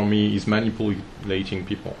the army is manipulating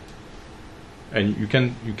people. And you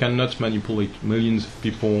cannot manipulate millions of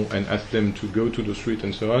people and ask them to go to the street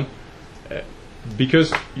and so on,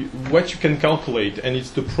 because what you can calculate, and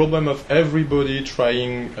it's the problem of everybody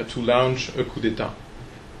trying to launch a coup d'état.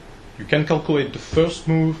 You can calculate the first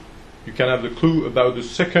move, you can have the clue about the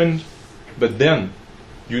second, but then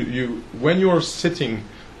when you are sitting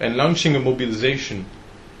and launching a mobilization,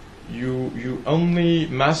 you only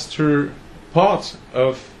master part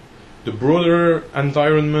of the broader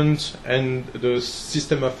environment and the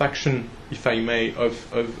system of action, if I may, of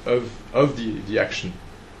the action.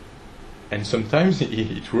 And sometimes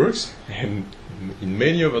it works, and in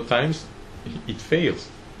many other times it fails.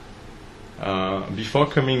 Before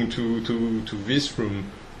coming to this room,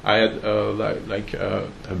 I had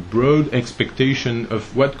a broad expectation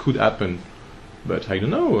of what could happen, but I don't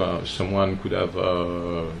know. Someone could have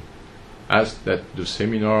asked that the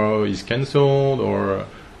seminar is cancelled, or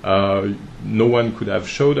no one could have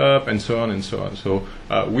showed up, and so on and so on. So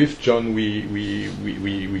with John, we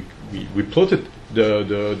plotted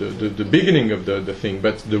the beginning of the thing,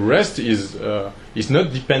 but the rest is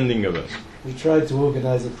not depending on us. We tried to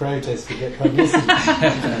organise a protest to get publicity.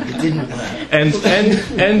 It didn't work.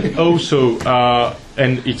 And also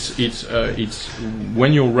and it's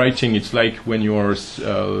when you're writing, it's like when you are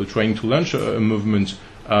trying to launch a movement,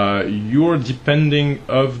 you're depending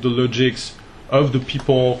of the logics of the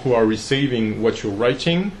people who are receiving what you're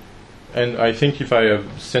writing. And I think if I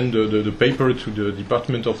have sent the paper to the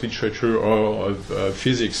Department of Literature or of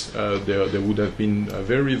Physics, there would have been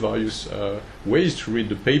very various ways to read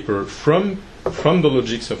the paper from the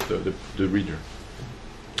logics of the reader.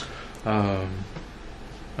 I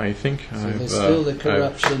think so there's still the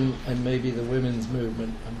corruption and maybe the women's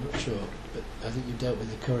movement, I'm not sure, but I think you dealt with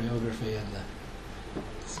the choreography and the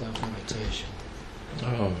self-limitation.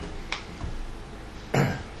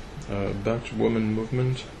 Back to women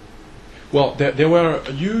movement. Well, there were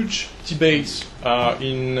huge debates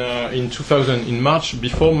in 2000, in March,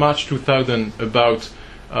 before March 2000, about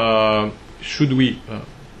should we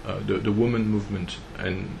the women movement,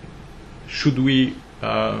 and should we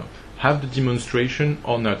have the demonstration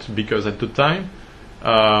or not? Because at the time,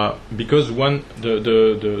 because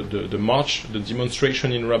the march, the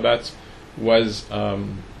demonstration in Rabat was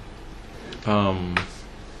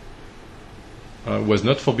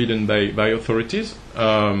not forbidden by authorities.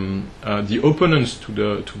 The opponents to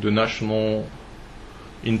the national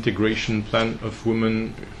integration plan of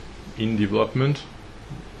women in development,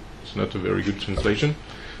 it's not a very good translation.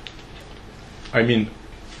 I mean,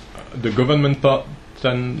 the governmental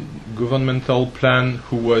plan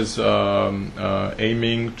who was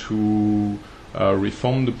aiming to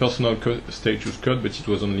reform the personal status code, but it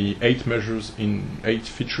was only 8 measures in 8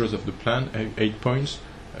 features of the plan, 8 points.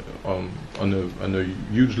 On a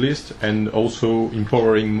huge list, and also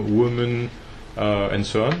empowering women and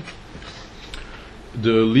so on.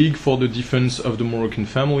 The League for the Defense of the Moroccan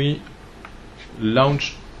Family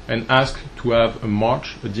launched and asked to have a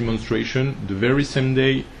march, a demonstration, the very same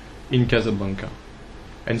day in Casablanca.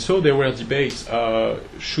 And so there were debates,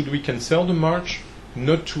 should we cancel the march,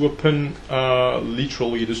 not to open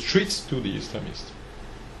literally the streets to the Islamists?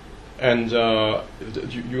 And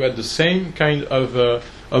you had the same kind of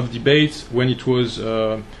debates when it was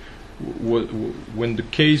when the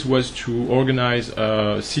case was to organize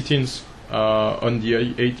sit-ins on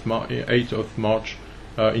the 8th of March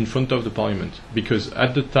in front of the parliament, because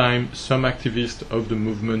at the time some activists of the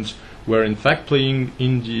movement were in fact playing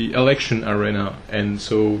in the election arena, and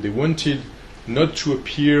so they wanted not to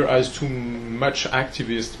appear as too much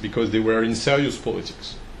activists because they were in serious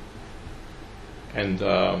politics. And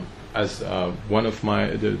as one of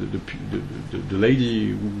my the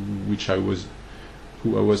lady who I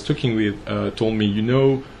was talking with told me,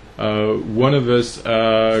 one of us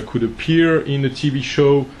could appear in a TV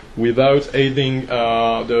show without having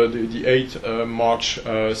the 8th March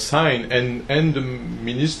sign, and the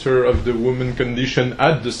Minister of the Women Condition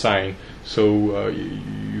at the sign. So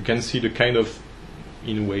you can see the kind of,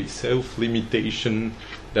 in a way, self-limitation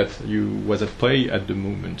that was at play at the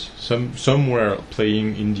moment. Some were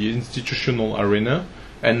playing in the institutional arena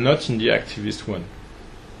and not in the activist one.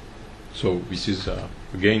 So this is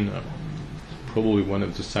again probably one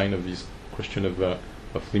of the signs of this question of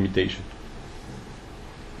limitation.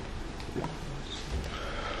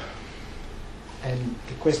 And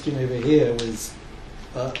the question over here was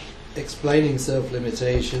explaining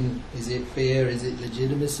self-limitation. Is it fear? Is it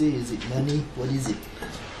legitimacy? Is it money? What is it?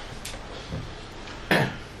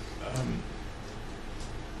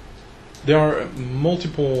 There are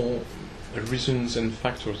multiple reasons and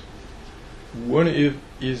factors. One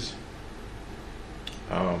is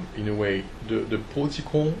in a way, the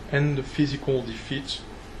political and the physical defeat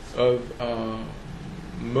of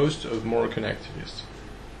most of Moroccan activists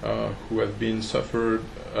who have been suffered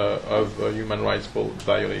of human rights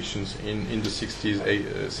violations in the 60s,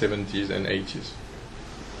 70s, and 80s.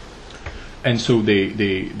 And so they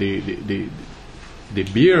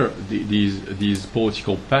bear these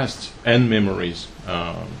political past and memories.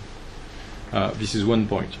 This is one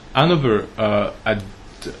point. Another,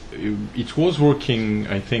 it was working.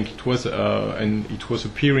 I think it was, and it was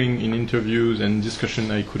appearing in interviews and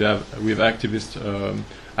discussion I could have with activists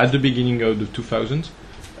at the beginning of the 2000s.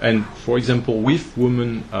 And for example, with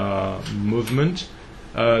women movement,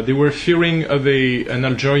 they were fearing of an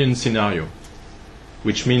Algerian scenario,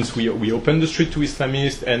 which means we open the street to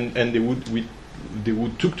Islamists, and they would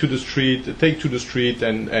take to the street,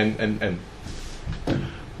 and.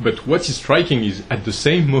 But what is striking is at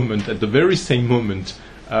the very same moment,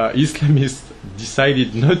 Islamists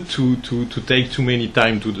decided not to take too many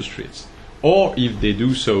time to the streets. Or if they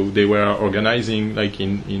do so, they were organizing, like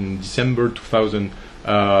in December 2000,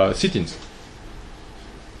 sit-ins.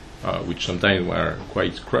 which sometimes were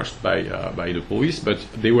quite crushed by the police, but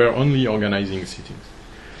they were only organizing sittings.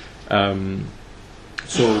 And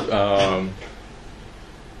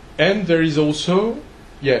there is also,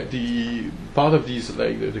 the part of this,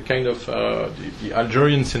 like the kind of the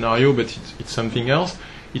Algerian scenario, but it's something else.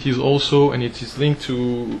 It is also, and it is linked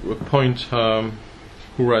to a point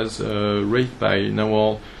who was raised by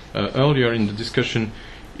Nawal earlier in the discussion.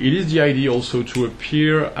 It is the idea also to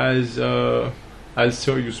appear as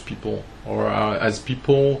serious people, or as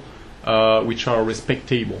people which are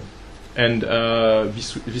respectable. And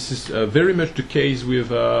this is very much the case with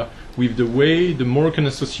the way the Moroccan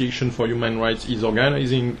Association for Human Rights is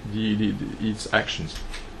organizing its actions.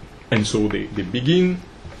 And so they begin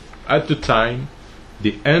at the time,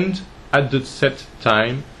 they end at the set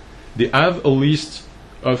time, they have a list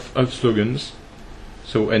of slogans,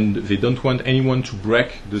 and they don't want anyone to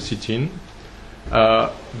break the sit-in.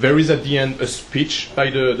 There is at the end a speech by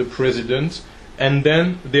the president, and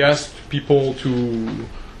then they ask people to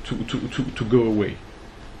go away.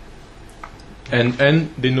 And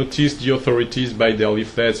they notice the authorities by their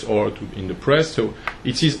leaflets or in the press. So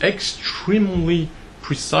it is extremely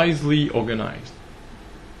precisely organized.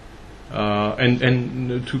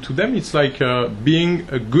 And to them it's like being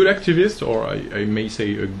a good activist, or I may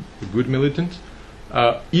say a good militant,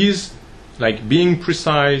 is like being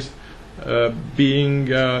precise,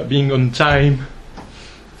 being on time,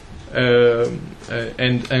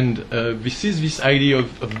 and this is this idea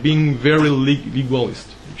of being very legalist,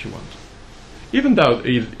 if you want. Even though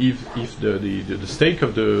if the stake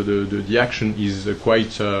of the action is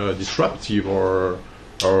quite disruptive or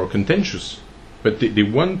contentious, but they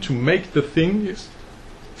want to make the things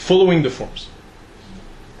following the forms.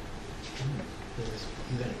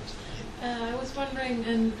 I was wondering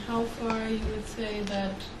in how far you would say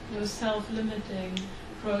that those self-limiting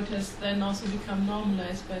protests then also become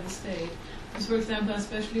normalized by the state. Because, for example,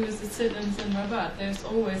 especially with the sit-ins in Rabat, there's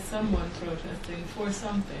always someone protesting for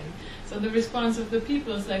something. So the response of the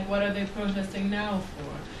people is like, what are they protesting now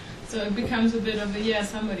for? So it becomes a bit of a,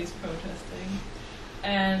 somebody's protesting.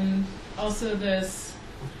 And also this,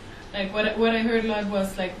 like what I heard a lot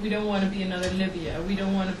was like, we don't want to be another Libya, we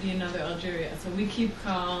don't want to be another Algeria. So we keep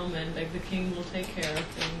calm and like the king will take care of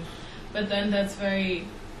things. But then that's very,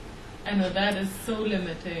 that is so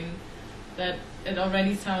limiting that it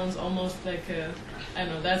already sounds almost like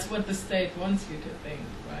that's what the state wants you to think,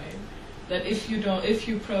 right? That if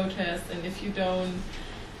you protest and if you don't,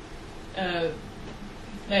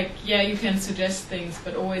 you can suggest things,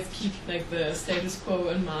 but always keep like the status quo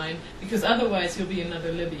in mind, because otherwise you'll be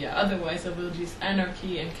another Libya. Otherwise there will be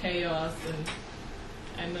anarchy and chaos,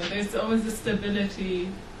 and there's always a stability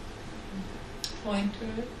point to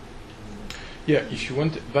it. Yeah, if you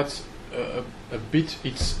want, that's a bit.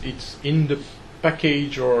 It's in the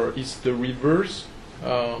package, or it's the reverse,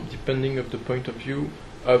 depending of the point of view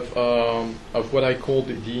of what I call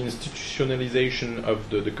the institutionalization of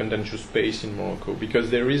the contentious space in Morocco, because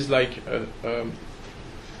there is like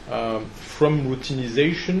from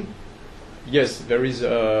routinization, yes, there is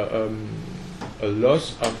a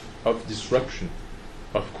loss of disruption,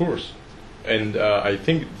 of course, and I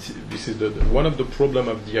think this is one of the problem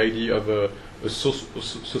of the idea of a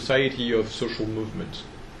society of social movement.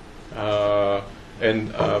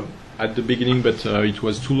 At the beginning, but it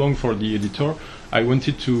was too long for the editor, I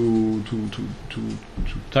wanted to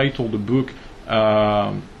title the book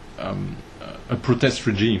A Protest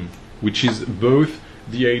Regime, which is both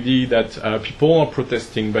the idea that people are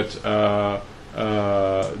protesting, but the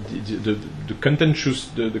contentious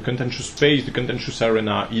space, the contentious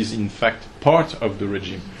arena is in fact part of the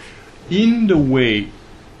regime, in the way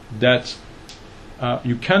that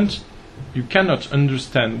you cannot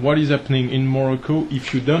understand what is happening in Morocco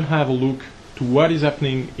if you don't have a look to what is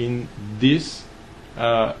happening in this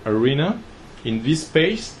arena, in this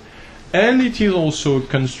space, and it is also a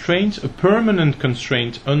constraint, a permanent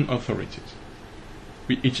constraint on authorities.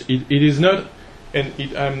 It is not, and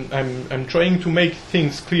I'm trying to make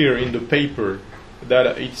things clear in the paper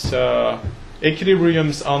that it's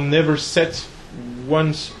equilibriums are never set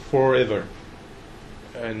once forever.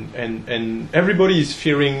 And everybody is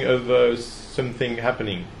fearing of something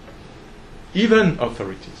happening, even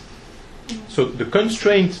authorities. So the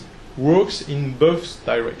constraint works in both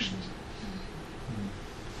directions.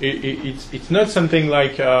 It's not something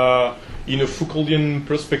like in a Foucauldian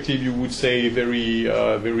perspective you would say very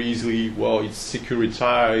easily, well, it's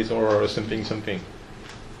securitized or something.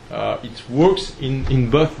 It works in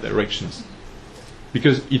both directions,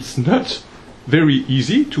 because it's not very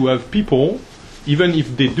easy to have people, even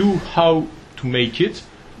if they do how to make it,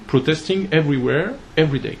 protesting everywhere,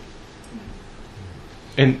 every day.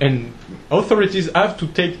 And authorities have to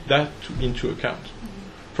take that into account.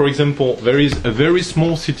 For example, there is a very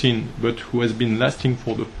small sit-in, but who has been lasting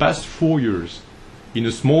for the past 4 years in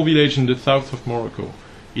a small village in the south of Morocco.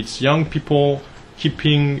 It's young people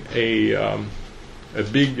keeping a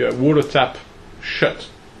big water tap shut.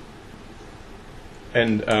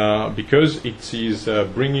 And because it is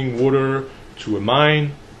bringing water to a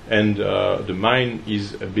mine, and the mine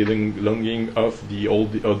is belonging of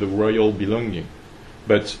the royal belonging.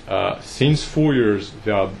 But since 4 years,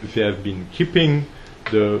 they have been keeping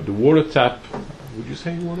the water tap. Would you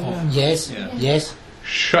say water tap? Yes. Yeah. Yes.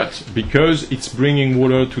 Shut because it's bringing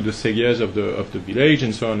water to the seguiers of the village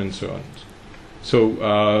and so on and so on.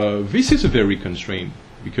 So this is a very constraint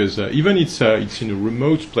because even it's in a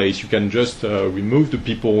remote place, you can just remove the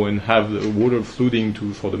people and have the water flooding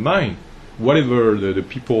for the mine, whatever the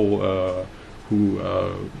people who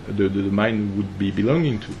the mine would be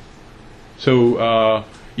belonging to. So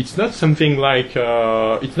it's not something like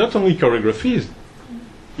it's not only choreographies,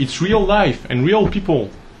 it's real life and real people.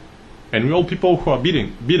 And real people who are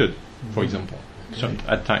beaten, for example, so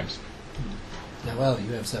at times. Now, well,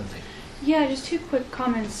 you have something. Yeah, just two quick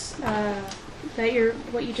comments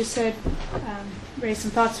what you just said raised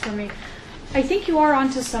some thoughts for me. I think you are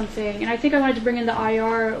onto something, and I think I wanted to bring in the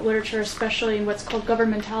IR literature, especially in what's called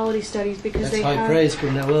governmentality studies, because That's high praise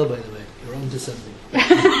from Noel, by the way. You're onto something.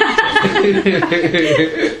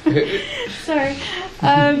 Sorry.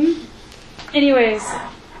 Anyways,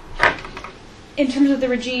 in terms of the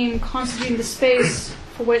regime constituting the space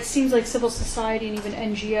for what it seems like civil society and even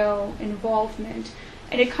NGO involvement,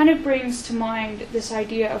 and it kind of brings to mind this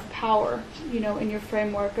idea of power, in your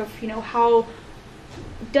framework of, how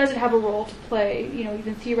does it have a role to play,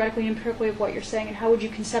 even theoretically and empirically of what you're saying, and how would you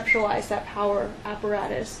conceptualize that power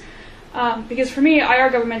apparatus? Because for me, IR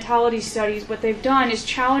governmentality studies, what they've done is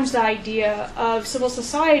challenge the idea of civil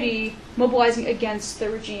society mobilizing against the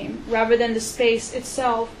regime, rather than the space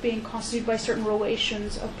itself being constituted by certain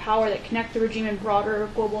relations of power that connect the regime in broader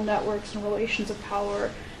global networks and relations of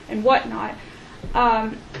power and whatnot.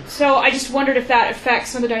 So I just wondered if that affects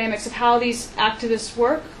some of the dynamics of how these activists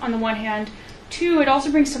work, on the one hand. Two, it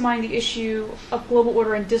also brings to mind the issue of global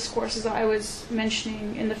order and discourse, as I was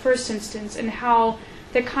mentioning in the first instance, and how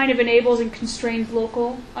that kind of enables and constrains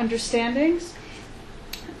local understandings.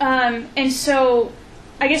 And so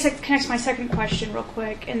I guess that connects my second question real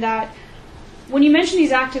quick, in that when you mentioned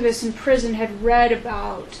these activists in prison had read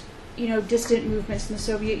about, dissident movements in the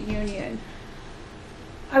Soviet Union,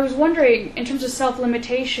 I was wondering, in terms of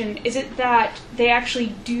self-limitation, is it that they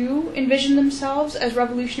actually do envision themselves as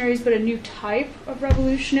revolutionaries, but a new type of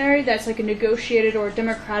revolutionary that's like a negotiated or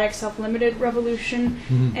democratic self-limited revolution?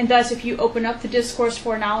 Mm-hmm. And thus, if you open up the discourse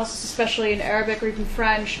for analysis, especially in Arabic or even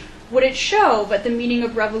French, would it show that the meaning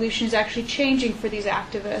of revolution is actually changing for these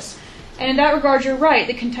activists? And in that regard, you're right.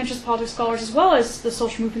 The contentious politics scholars, as well as the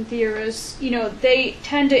social movement theorists, they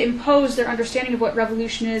tend to impose their understanding of what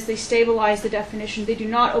revolution is. They stabilize the definition. They do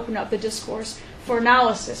not open up the discourse for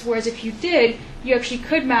analysis. Whereas if you did, you actually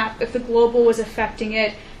could map if the global was affecting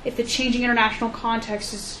it, if the changing international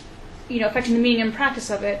context is, affecting the meaning and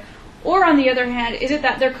practice of it. Or on the other hand, is it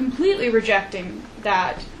that they're completely rejecting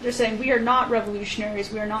that? They're saying, we are not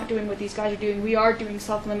revolutionaries. We are not doing what these guys are doing. We are doing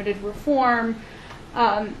self-limited reform.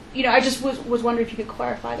 I just was wondering if you could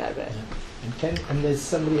clarify that a bit. Yeah. And there's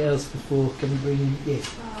somebody else before. Can we bring in? Yes.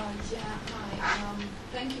 Hi.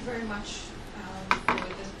 Thank you very much for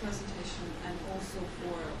this presentation and also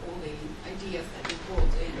for all the ideas that you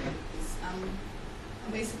brought in. I'm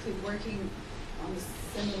basically working on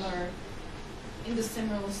in the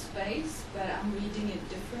similar space, but I'm reading it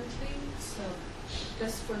differently. So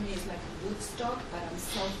this for me is like a Woodstock, but I'm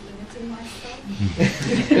self-limiting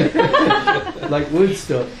myself. Like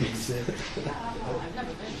Woodstock, you said. I've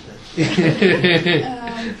never been there.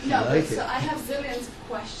 So I have zillions of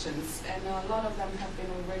questions, and a lot of them have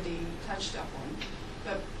been already touched upon.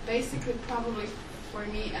 But basically, probably for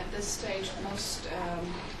me at this stage, most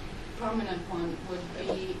prominent one would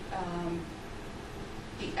be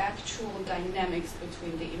the actual dynamics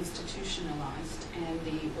between the institutionalized and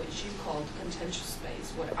the what you called contentious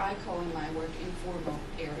space, what I call in my work informal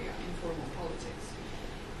politics.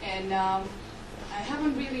 And I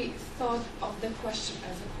haven't really thought of the question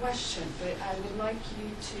as a question, but I would like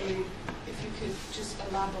you to, if you could just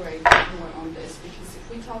elaborate more on this, because if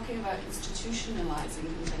we're talking about institutionalizing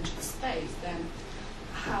contentious space, then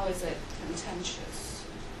how is it contentious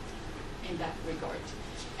in that regard?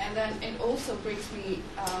 And then it also brings me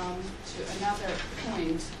to another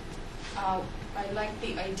point. I like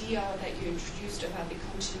the idea that you introduced about the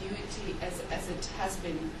continuity as it has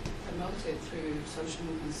been promoted through social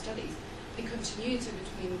movement studies. a continuity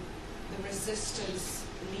between the resistance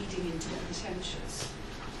leading into contentions.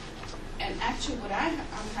 And actually what I'm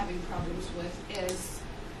having problems with is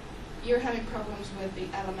you're having problems with the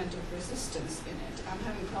element of resistance in it. I'm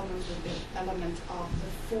having problems with the element of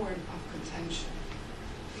the form of contention.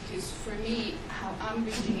 Because for me, how I'm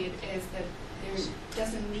reading it is that there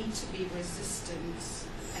doesn't need to be resistance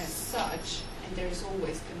as such, and there is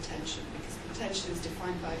always contention, because contention is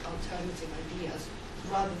defined by alternative ideas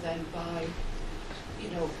rather than by,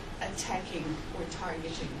 attacking or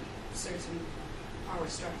targeting certain power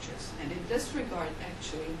structures. And in this regard,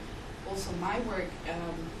 actually, also my work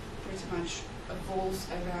pretty much evolves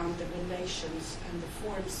around the relations and the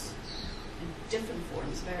forms, and different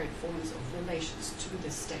forms, varied forms of relations to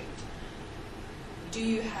the state. Do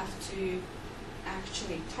you have to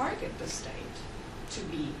actually target the state to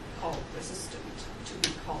be called resistant, to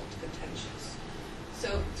be called contentious?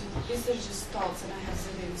 So these are just thoughts, and I have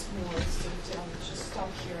zillions more, so I'll just stop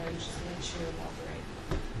here and just let you elaborate.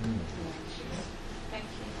 Thank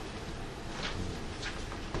you.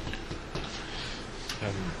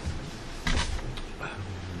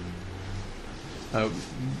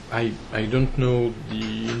 I don't know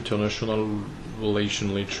the international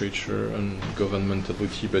relation literature on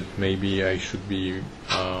governmentality, but maybe I should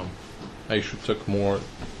talk more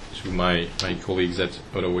to my colleagues at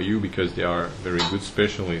Ottawa U, because they are very good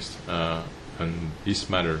specialists on this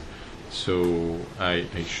matter. So I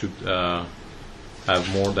should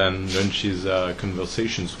have more than lunches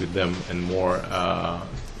conversations with them, and more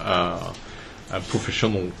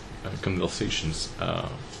professional conversations.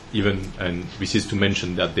 Even, and this is to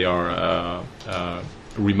mention that they are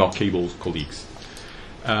remarkable colleagues.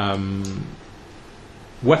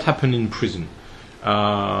 What happened in prison?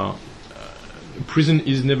 Prison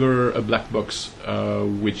is never a black box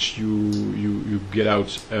which you get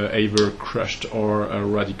out either crushed or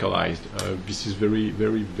radicalized. This is very,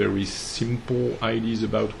 very, very simple ideas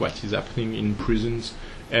about what is happening in prisons,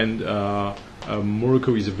 and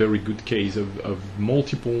Morocco is a very good case of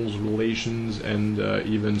multiple relations and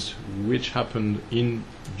events which happened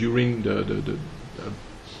during the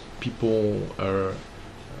people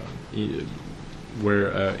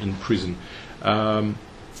were in prison.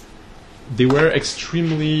 They were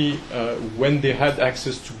extremely, when they had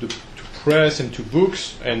access to press and to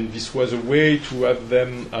books, and this was a way to have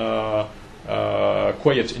them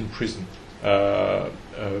quiet in prison.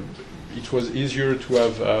 It was easier to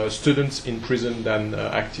have students in prison than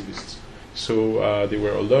activists. So they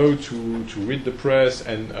were allowed to read the press,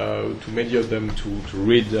 and to many of them to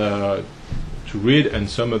read, and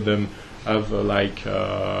some of them have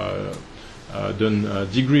done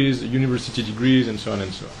degrees, university degrees, and so on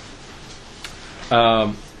and so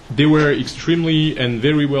on. They were extremely and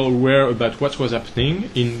very well aware about what was happening,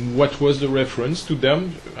 in what was the reference to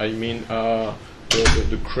them. I mean,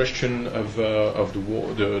 the question of the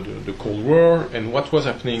war, the Cold War, and what was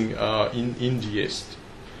happening in the East.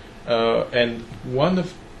 And one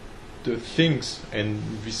of the things, and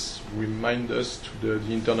this reminds us to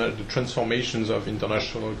the transformations of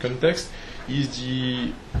international context, is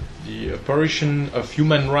the apparition of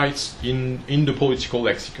human rights in the political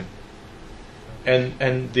lexicon.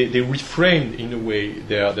 And they reframed, in a way,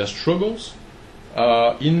 their struggles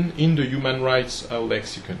in the human rights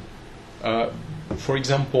lexicon. For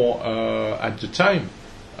example, at the time,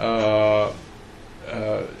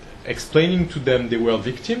 explaining to them they were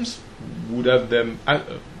victims would have them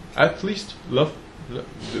at least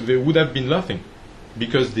they would have been laughing,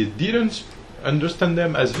 because they didn't understand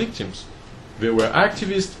them as victims. They were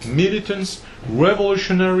activists, militants,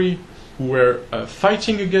 revolutionary, who were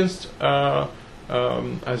fighting against,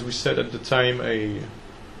 as we said at the time, a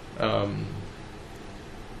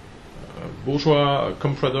bourgeois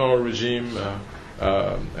comprador regime,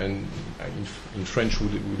 and in French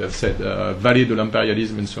would have said valet de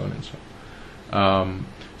l'impérialisme, and so on and so on.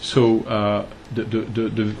 So,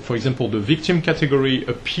 for example, the victim category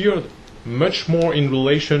appeared much more in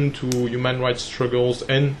relation to human rights struggles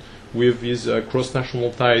and with these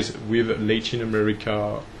cross-national ties with Latin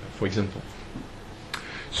America, for example.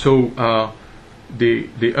 So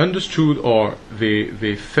they understood, or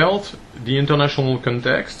they felt the international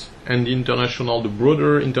context and the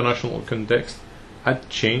broader international context had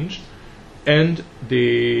changed, and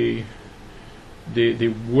they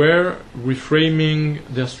were reframing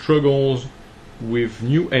their struggles with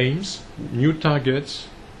new aims, new targets,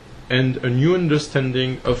 and a new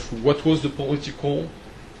understanding of what was the political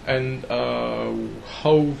and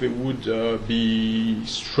how they would be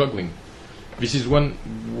struggling. This is one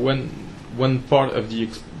part of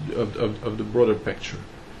the broader picture.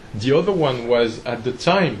 The other one was, at the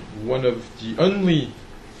time, one of the only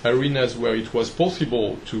arenas where it was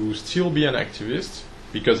possible to still be an activist,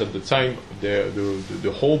 because at the time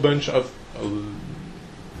the whole bunch of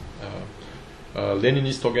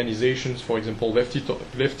Leninist organizations, for example,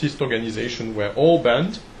 leftist organizations, were all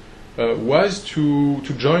banned, was to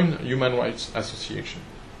join human rights association.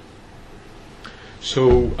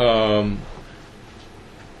 So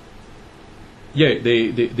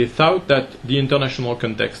they thought that the international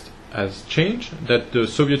context has changed, that the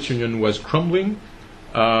Soviet Union was crumbling,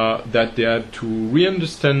 that they had to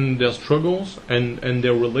re-understand their struggles and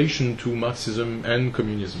their relation to Marxism and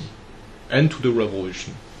communism and to the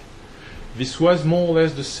revolution. This was more or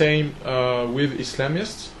less the same with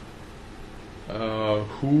Islamists,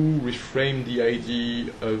 who reframed the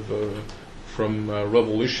idea of from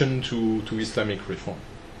revolution to Islamic reform.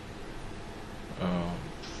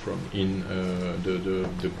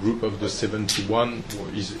 The group of the 71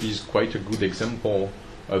 is quite a good example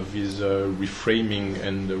of this reframing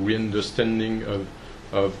and the re-understanding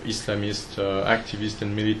of Islamist activists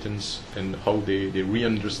and militants, and how they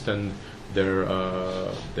re-understand their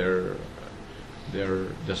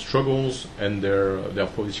struggles and their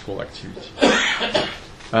political activity.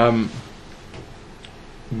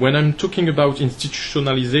 When I'm talking about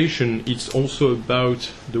institutionalization, it's also about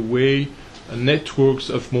the way networks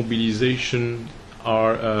of mobilization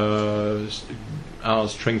are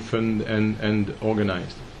strengthened and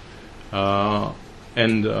organized,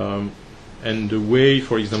 and the way,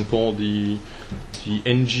 for example, the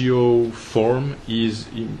NGO form is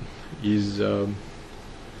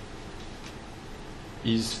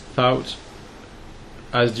thought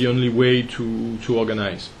as the only way to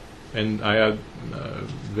organize. And I had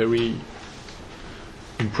very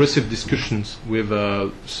impressive discussions with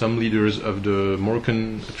some leaders of the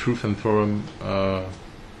Moroccan Truth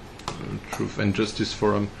and Justice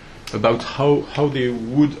Forum about how they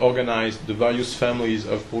would organize the various families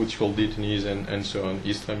of political detainees and so on,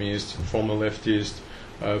 Islamists, former leftists,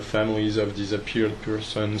 families of disappeared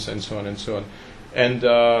persons, and so on and so on. And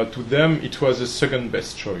to them, it was a second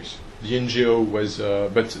best choice. The NGO was,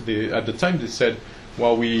 but at the time they said,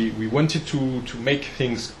 well, we wanted to make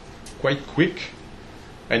things quite quick,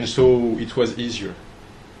 and so it was easier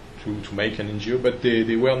to make an NGO, but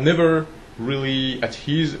they were never really at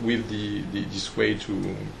ease with this way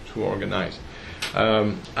to organize.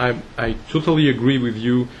 I totally agree with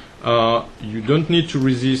you. You don't need to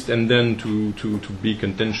resist and then to be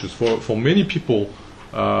contentious. For many people,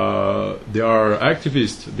 they are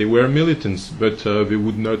activists, they were militants, but they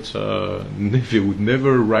would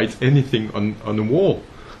never write anything on a wall.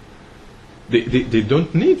 They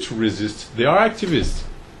don't need to resist. They are activists.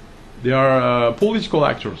 They are political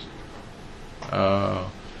actors.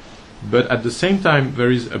 But at the same time, there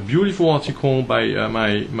is a beautiful article by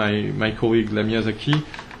my colleague Lamia Zaki,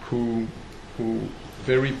 who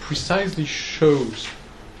very precisely shows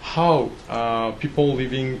how people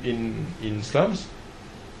living in slums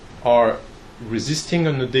are resisting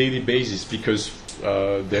on a daily basis, because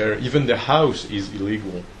even their house is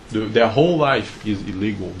illegal. Their whole life is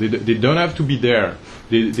illegal. They don't have to be there.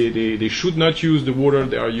 They should not use the water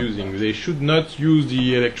they are using. They should not use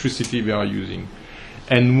the electricity they are using.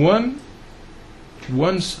 And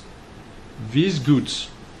once these goods,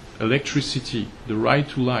 electricity, the right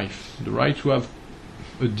to life, the right to have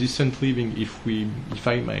a decent living, if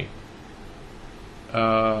I may,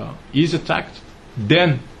 is attacked,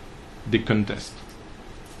 then they contest.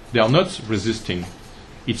 They are not resisting.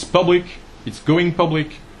 It's public. It's going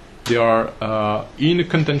public. They are in a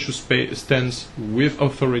contentious stance with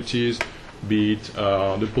authorities, be it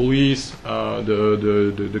the police,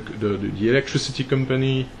 the electricity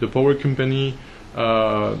company, the power company,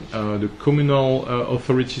 the communal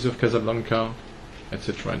authorities of Casablanca,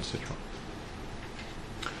 etc., etc.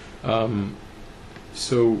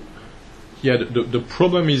 So, yeah, the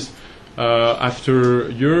problem is, after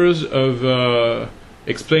years of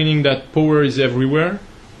explaining that power is everywhere,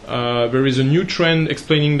 there is a new trend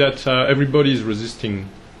explaining that everybody is resisting.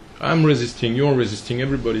 I'm resisting, you're resisting,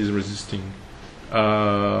 everybody is resisting.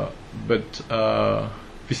 But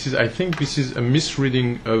I think this is a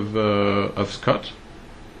misreading of Scott,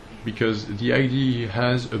 because the idea he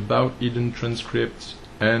has about hidden transcripts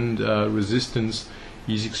and resistance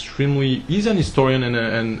is he's an historian and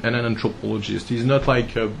an anthropologist. He's not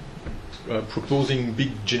like proposing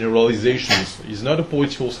big generalizations. He's not a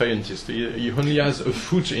political scientist. He only has a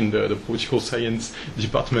foot in the political science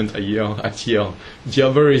department at Yale. The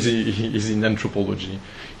other is in anthropology.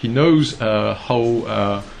 He knows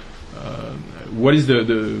what is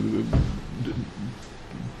the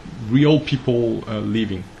real people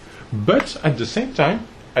living. But at the same time,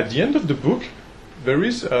 at the end of the book, there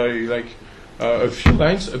is a few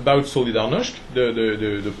lines about Solidarność,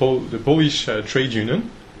 the Polish trade union,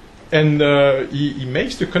 and he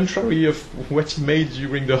makes the contrary of what he made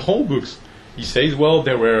during the whole books. He says, well,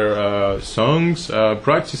 there were songs,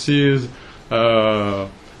 practices,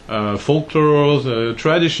 folklore,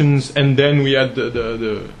 traditions, and then we had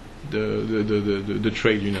the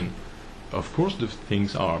trade union. Of course, the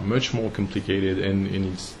things are much more complicated, and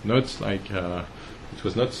it's not like it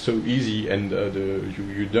was not so easy, and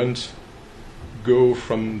you don't go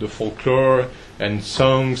from the folklore and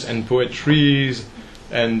songs and poetries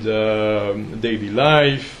and daily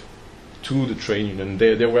life to the trade union.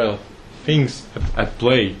 There were things at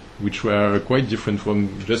play which were quite different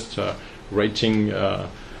from just writing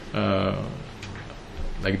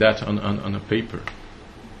like that on a paper.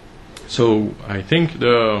 So I think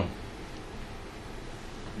the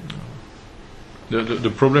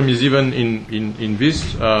problem is even in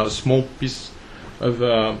this small piece of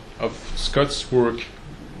Scott's work,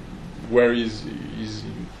 where he's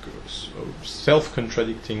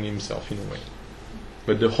self-contradicting himself in a way.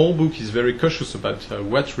 But the whole book is very cautious about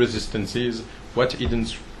what resistance is, what hidden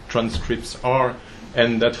transcripts are,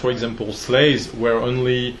 and that, for example, slaves were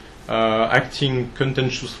only acting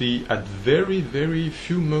contentiously at very, very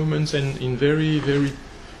few moments and in very, very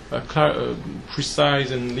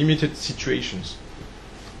precise and limited situations.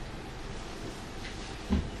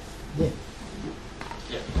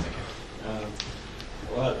 Yeah, thank you.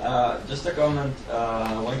 Just a comment.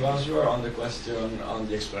 Once you were on the question on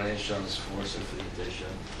the explanations for self-limitation,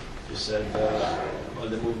 you said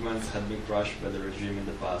the movement had been crushed by the regime in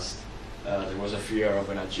the past. There was a fear of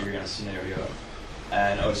an Algerian scenario,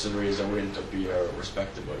 and also there is a will to appear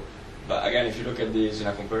respectable. But again, if you look at this in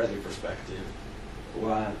a comparative perspective,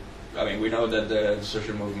 we know that the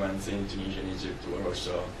social movements in Tunisia and Egypt were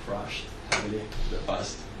also crushed heavily in the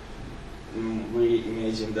past. We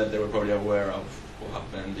imagine that they were probably aware of what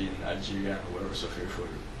happened in Algeria and were also fearful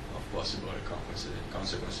of possible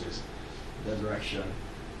consequences in that direction.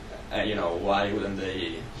 And why wouldn't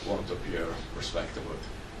they want to appear respectable?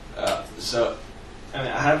 So I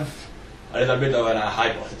have a little bit of a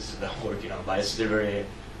hypothesis that I'm working on, but it's still very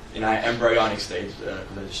in an embryonic stage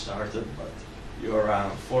because I just started. But your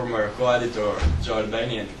former co-editor, Joel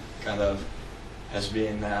Banian, kind of has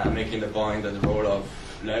been making the point that the role of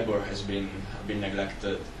labor has been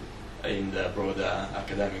neglected in the broader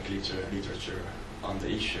academic literature on the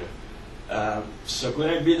issue. So could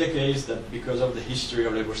it be the case that because of the history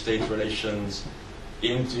of labor-state relations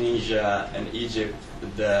in Tunisia and Egypt,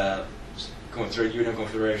 the trade union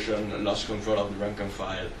confederation lost control of the rank and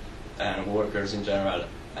file and workers in general,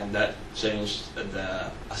 and that changed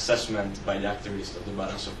the assessment by the activists of the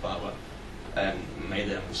balance of power and made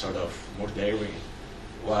them sort of more daring?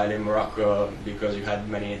 While in Morocco, because you had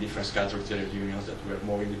many different scattered trade unions that were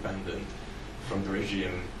more independent from the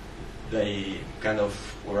regime, they kind of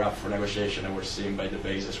were up for negotiation and were seen by the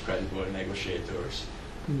base as credible negotiators.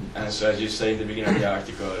 And so, as you say in the beginning of the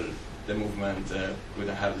article, the movement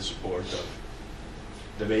couldn't have the support of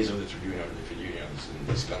the base of the trade union or the trade unions, and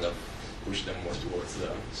this kind of pushed them more towards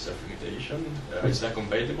the self-limitation. Is that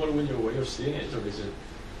compatible with your way of seeing it, or is it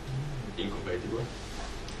incompatible?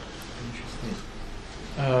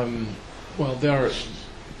 Well, there are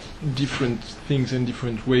different things and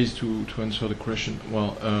different ways to answer the question.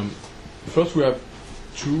 Well, first we have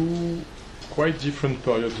two quite different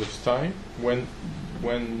periods of time when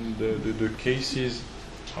the cases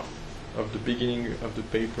of the beginning of the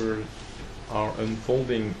paper are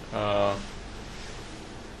unfolding.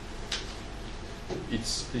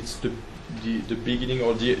 It's the beginning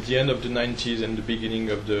or the end of the 90s and the beginning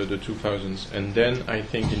of the 2000s, and then I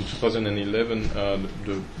think in 2011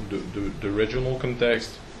 the regional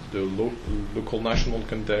context, the local national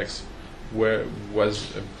context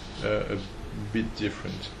was a bit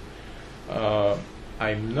different.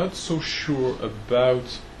 I'm not so sure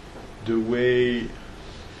about the way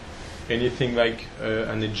anything like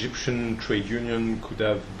an Egyptian trade union could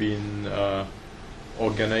have been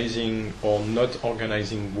organizing or not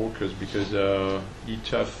organizing workers, because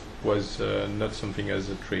ETUF was not something as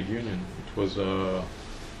a trade union. It was a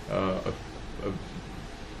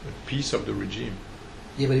piece of the regime.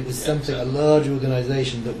 Yeah, but it was something, a large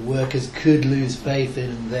organisation that workers could lose faith in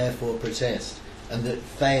and therefore protest, and that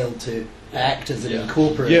failed to act as an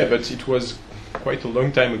incorporator. Yeah, but it was quite a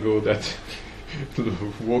long time ago that the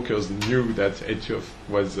workers knew that ETUF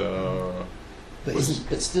was...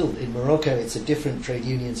 But still, in Morocco, it's a different trade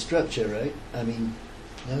union structure, right? I mean,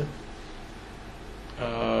 no?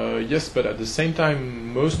 Yes, but at the same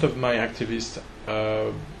time, most of my activists,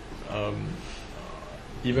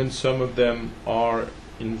 even some of them, are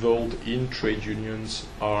involved in trade unions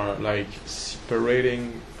are like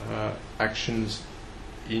separating actions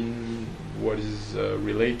in what is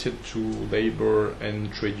related to labor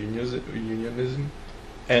and trade unionism,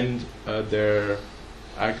 and their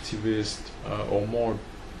activist or more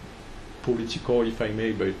political, if I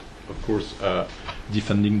may, but of course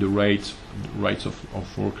defending the rights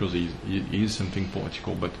of workers is something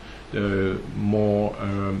political, but more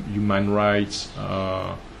human rights,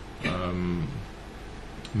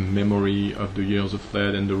 memory of the years of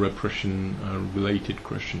lead and the repression related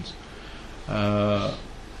questions. And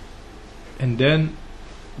then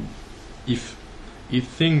if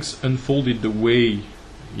things unfolded the way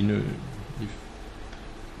if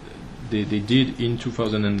they did in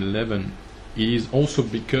 2011, it is also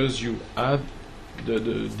because you have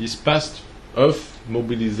this past of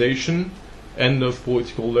mobilization and of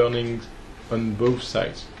political learning on both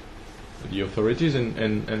sides, the authorities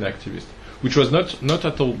and activists, which was not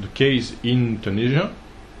at all the case in Tunisia,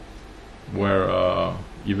 where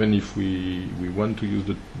even if we want to use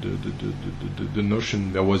the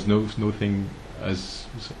notion, there was nothing as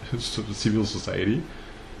civil society,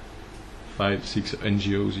 5-6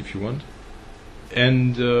 NGOs if you want,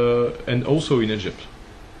 and also in Egypt.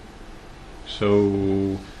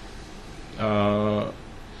 So there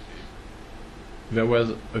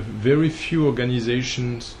was very few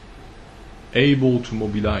organizations able to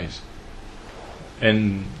mobilize,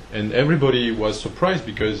 and everybody was surprised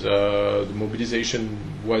because the mobilization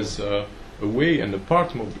was a way and a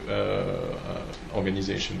part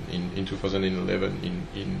organization in 2011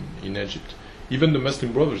 in Egypt. Even the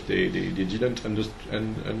Muslim Brothers, they didn't understand,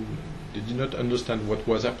 and they did not understand what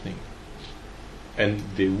was happening, and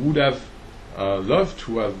they would have loved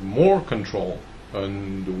to have more control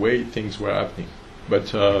on the way things were happening,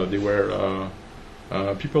 but they were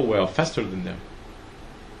people were faster than them.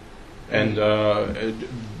 And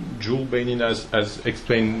Jules Benin has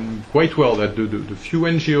explained quite well that the few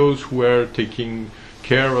NGOs who were taking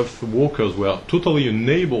care of workers were totally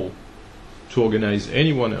unable to organize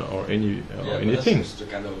anyone or anything. Just to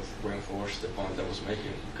kind of reinforce the point I was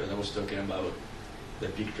making, because I was talking about the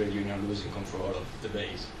big trade union losing control of the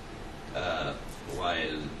base,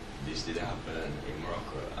 while this didn't happen in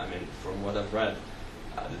Morocco. I mean, from what I've read,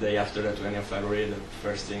 the day after the 20th of February, the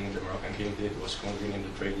first thing the Moroccan king did was convening the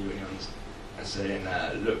trade unions and saying,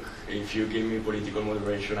 look, if you give me political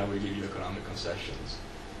moderation, I will give you economic concessions.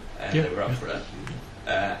 And they were up for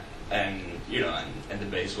that. And the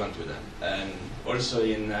base went with them. And also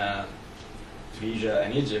in Tunisia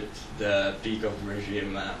and Egypt, the peak of the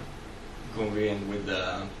regime convened with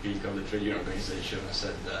the peak of the trade union organization and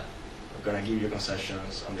said, we're going to give you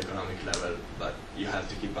concessions on the economic level, but you have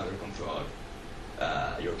to keep under control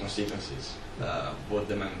your constituencies, both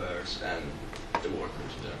the members and the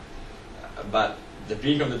workers there. But the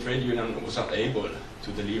peak of the trade union was not able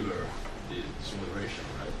to deliver this moderation,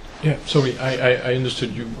 right? Yeah, sorry, I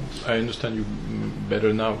understood you. I understand you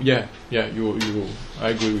better now. Yeah, you. I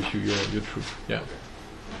agree with you. You're true. Yeah.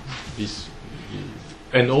 This,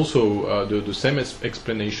 and also the same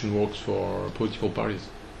explanation works for political parties.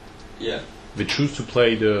 Yeah. They choose to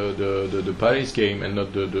play the Paris game and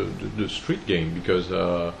not the street game because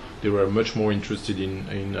they were much more interested in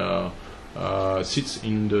seats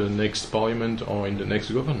in the next parliament or in the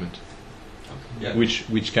next government. Yeah.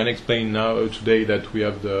 Which can explain now today that we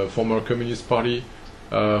have the former Communist Party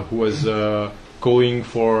who was calling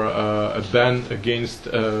for a ban against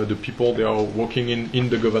the people they are working in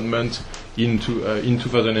the government in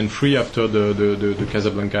 2003 after the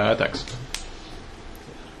Casablanca attacks.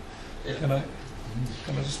 Yeah. Can I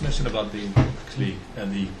just mention about the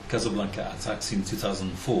Casablanca attacks in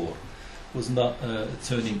 2004? Wasn't that a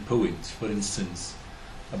turning point, for instance,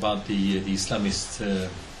 about the Islamist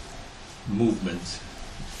movement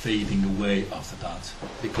fading away after that?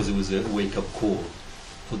 Because it was a wake-up call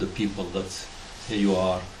for the people that here you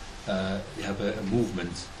are, you have a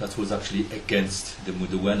movement that was actually against the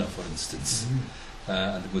Mudawwana, for instance. Mm-hmm.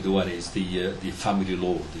 And the Mudawwana is the family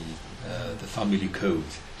law, the family code,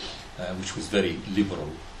 which was very liberal,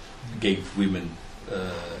 gave women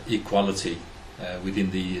equality within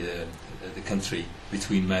the country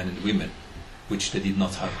between men and women, which they did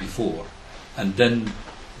not have before. And then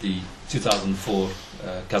the 2004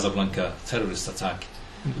 Casablanca terrorist attack.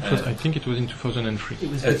 I think it was in 2003. It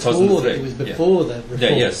was before. It was before the reform. Yeah,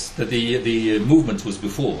 yes, the movement was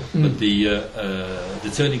before, but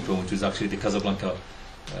the turning point was actually the Casablanca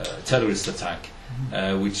terrorist attack,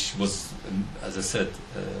 which was, as I said,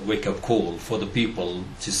 a wake-up call for the people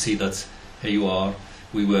to see that here you are,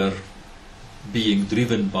 we were being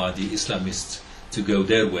driven by the Islamist to go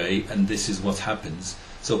their way, and this is what happens.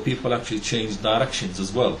 So people actually change directions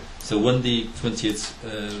as well. So when the 20th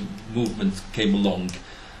movement came along,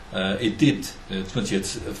 it did,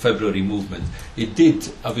 20th February movement, it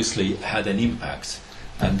did obviously had an impact.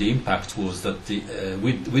 And the impact was that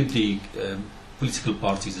with the political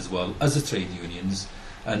parties as well as the trade unions,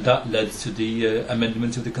 and that led to the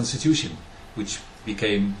amendment of the constitution, which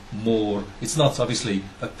became more, it's not obviously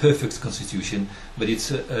a perfect constitution, but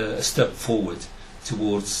it's a step forward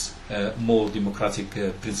towards more democratic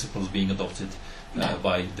principles being adopted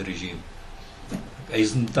by the regime.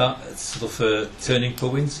 Isn't that sort of a turning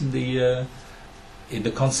point in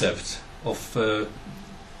the concept of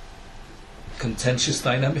contentious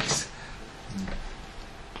dynamics?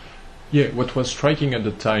 Yeah, what was striking at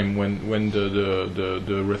the time when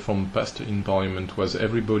the reform passed in Parliament was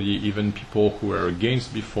everybody, even people who were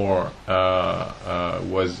against before,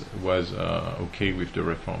 was okay with the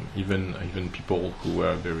reform. Even people who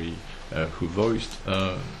were who voiced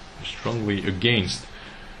strongly against,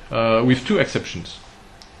 with two exceptions.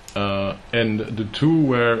 And the two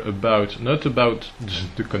were not about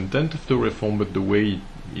the content of the reform, but the way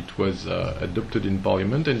it was adopted in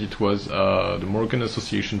Parliament, and it was the Moroccan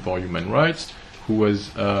Association for Human Rights, who was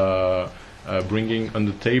bringing on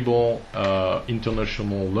the table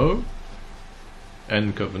international law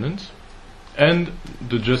and covenant, and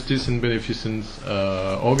the Justice and Beneficence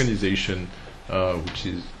organization, which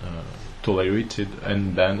is tolerated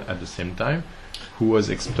and banned at the same time, who was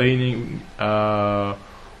explaining, well,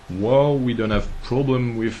 we don't have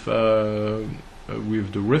problem with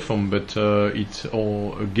the reform, but it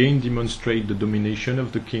all again demonstrates the domination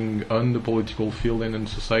of the king on the political field and in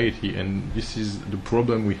society, and this is the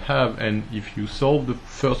problem we have. And if you solve the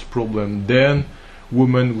first problem, then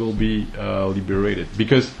women will be liberated,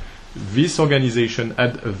 because this organization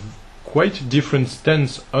had a quite different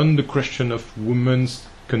stance on the question of women's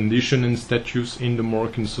condition and status in the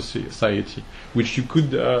Moroccan society, which you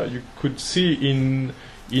could see in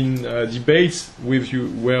debates with you,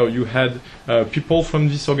 where you had people from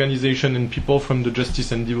this organization and people from the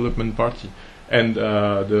Justice and Development Party, and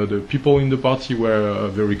the people in the party were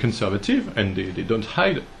very conservative, and they don't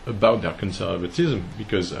hide about their conservatism,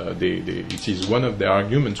 because it is one of their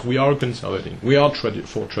arguments. We are conservative, we are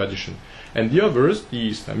for tradition. And the others,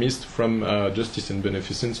 the Islamists from Justice and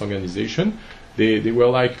Beneficence organization, they were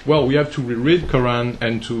like, well, we have to reread Quran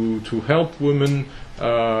and to help women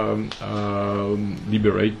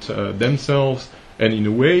liberate themselves, and in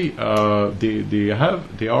a way they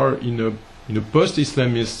are in a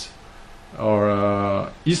post-Islamist or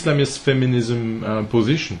Islamist feminism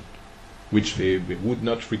position, which they would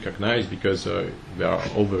not recognize, because there are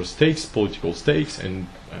other stakes, political stakes and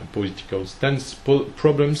political stance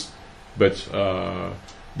problems, but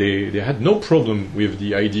they had no problem with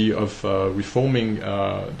the idea of reforming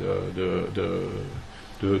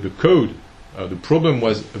the code. The problem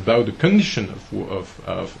was about the condition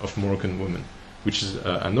of Moroccan women, which is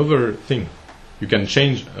another thing. You can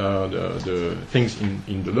change the things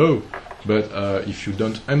in the law, but if you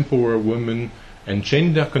don't empower women and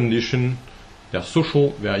change their condition, their social,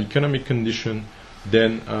 their economic condition,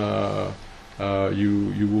 then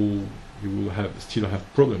you will still have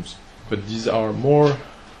problems. But these are more, I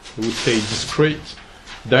would say, discrete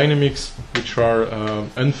dynamics which are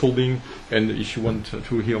unfolding, and if you want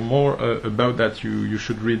to hear more about that, you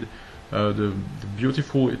should read the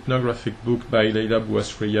beautiful ethnographic book by Leila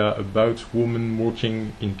Bouasria about women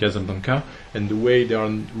working in Casablanca and the way they are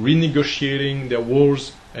renegotiating their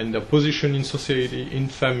roles and their position in society, in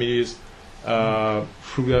families,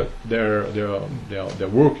 through their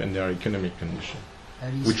work and their economic condition.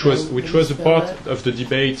 Which was a part of the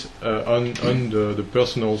debate on the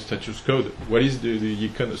personal status code. What is the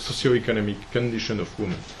socio-economic condition of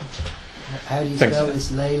women? How do you spell this,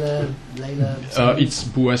 Leila? It's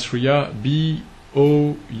Bouasria,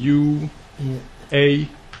 Bouasrea.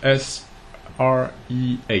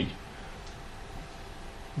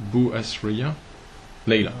 Bouasria,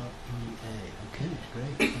 Leila. Okay,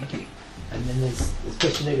 great, thank you. And then there's a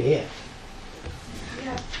question over here.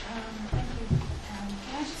 Yeah, thank you.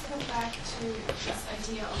 Can I just go back to this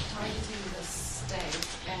idea of targeting the state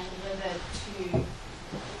and whether to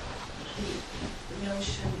the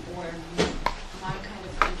notion or my kind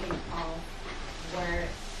of thinking of where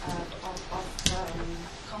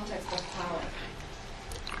context of power.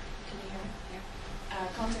 Can you hear me? Yeah.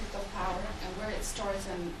 Context of power and where it starts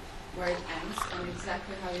and where it ends, and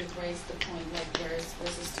exactly how you raised the point, like where is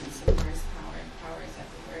resistance and where is power, and power is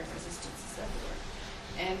everywhere, resistance is everywhere.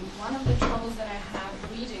 And one of the troubles that I have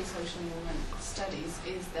reading social movement studies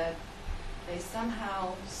is that they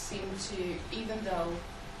somehow seem to, even though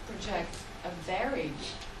project a varied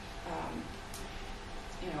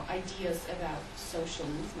ideas about social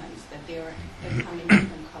movements, that they're coming in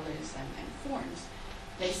different colors and forms.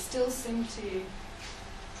 They still seem to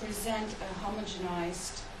present a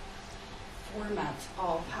homogenized format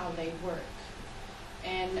of how they work.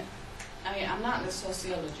 And I mean, I'm not a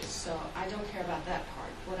sociologist, so I don't care about that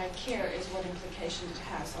part. What I care is what implications it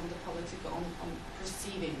has on the political, on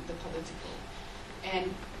perceiving the political.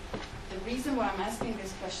 And the reason why I'm asking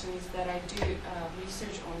this question is that I do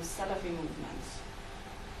research on Salafi movements.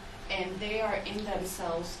 And they are in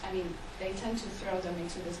themselves, I mean, they tend to throw them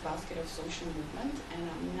into this basket of social movement, and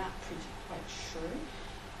I'm not quite sure.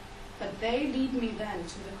 But they lead me then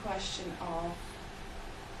to the question of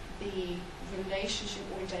the relationship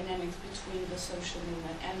or dynamics between the social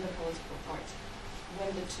movement and the political party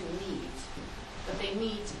when the two meet. But they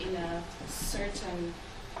meet in a certain,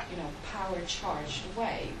 power-charged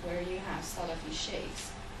way, where you have Salafi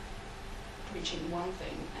sheikhs preaching one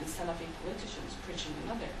thing and Salafi politicians preaching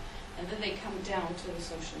another. And then they come down to the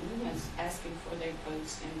social movements asking for their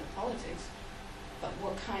votes in the politics. But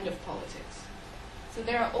what kind of politics? So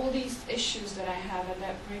there are all these issues that I have, and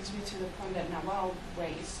that brings me to the point that Nawal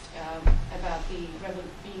raised about being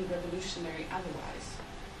revolutionary otherwise,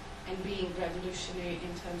 and being revolutionary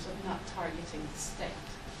in terms of not targeting the state.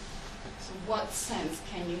 So what sense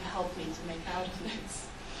can you help me to make out of this?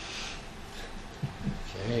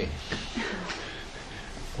 Okay.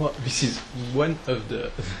 Well, this is one of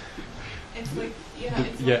the... It's like,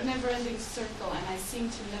 it's like never-ending circle, and I seem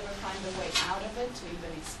to never find a way out of it to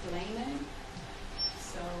even explain it.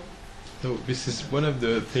 So this is one of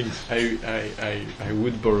the things I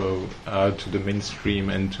would borrow to the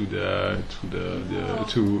mainstream and to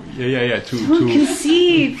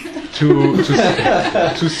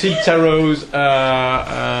Sid Tarot's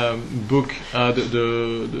book,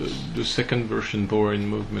 the second version, Power in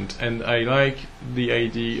Movement. And I like the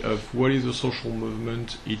idea of what is a social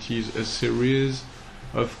movement. It is a series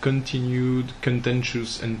of continued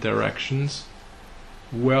contentious interactions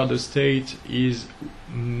where the state is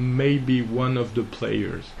maybe one of the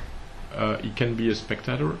players. It can be a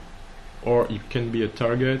spectator, or it can be a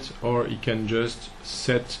target, or it can just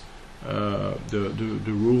set the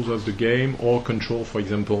rules of the game, or control, for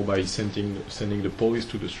example, by sending the police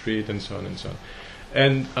to the street, and so on and so on.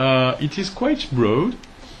 And it is quite broad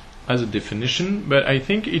as a definition, but I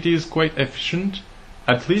think it is quite efficient,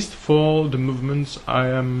 at least for the movements I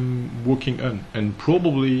am working on, and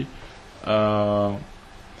probably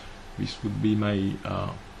this would be my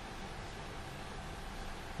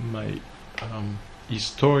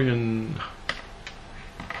historian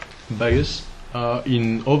bias.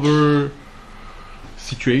 In other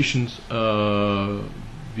situations,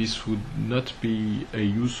 this would not be a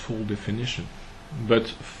useful definition. But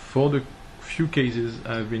for the few cases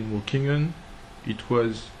I've been working on, it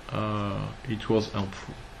was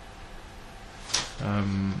helpful.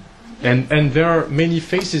 And there are many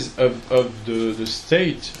phases of the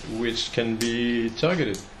state which can be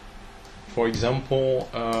targeted. For example,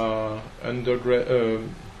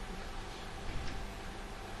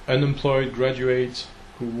 unemployed graduates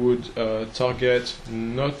who would target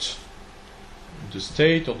not the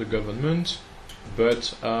state or the government,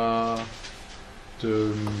 but the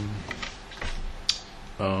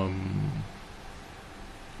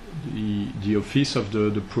office of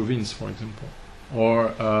the province, for example,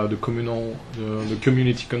 or the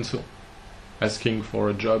community council, asking for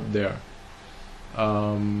a job there.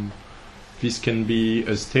 This can be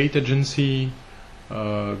a state agency.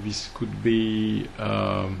 This could be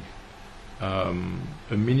a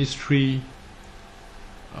ministry.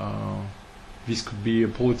 This could be a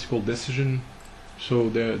political decision. So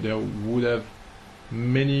there would have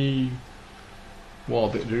many. Well,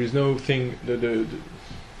 there is no thing.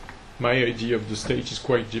 My idea of the state is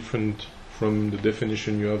quite different from the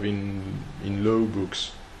definition you have in law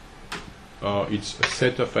books. It's a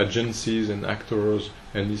set of agencies and actors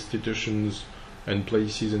and institutions and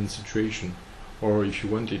places and situations. Or if you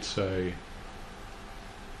want, it's a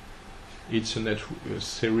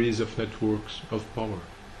series of networks of power.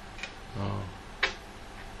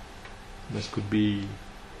 This could be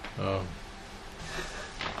a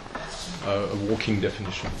working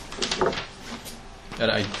definition. And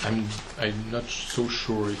I'm not so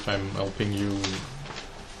sure if I'm helping you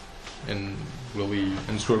and really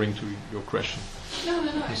answering to your question. No.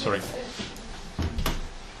 I'm sorry.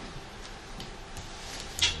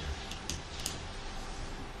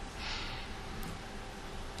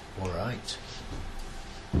 All right.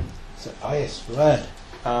 So, yes, Brad.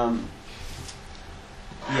 Yeah,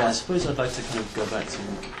 I suppose I'd like to kind of go back to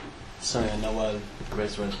something I know I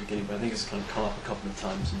raised right at the beginning, but I think it's kind of come up a couple of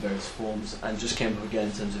times in various forms, and just came up again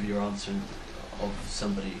in terms of your answer of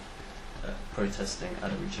somebody protesting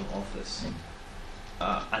at a regional office,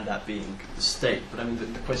 and that being the state. But I mean,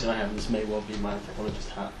 the question I have, and this may well be my anthropologist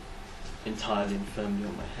hat entirely and firmly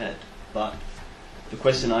on my head, but the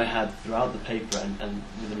question I had throughout the paper and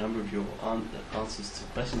with a number of your answers to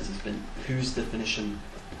questions has been, whose definition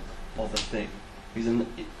of a thing? Because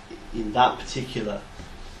in that particular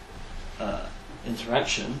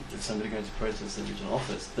interaction with somebody going to protest the regional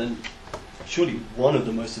office, then surely one of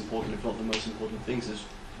the most important, if not the most important things, is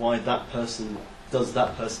why does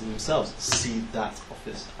that person themselves see that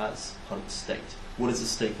office as part of the state? What is the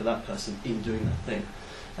stake for that person in doing that thing?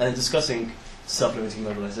 And in discussing self-limiting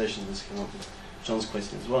mobilization, this came up with John's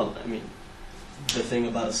question as well. I mean, the thing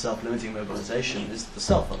about a self-limiting mobilization is the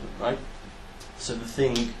self-element, right? So the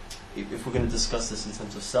thing, if we're going to discuss this in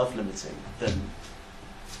terms of self-limiting, then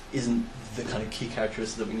isn't the kind of key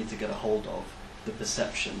characteristic that we need to get a hold of the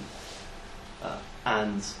perception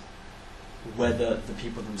and whether the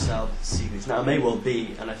people themselves see these. Now, it may well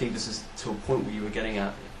be, and I think this is to a point where you were getting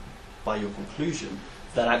at by your conclusion,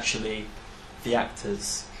 that actually the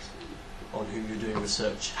actors on whom you're doing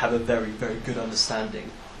research have a very, very good understanding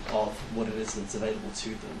of what it is that's available to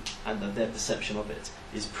them, and that their perception of it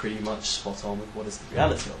is pretty much spot on with what is the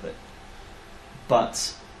reality of it.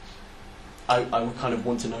 But I would kind of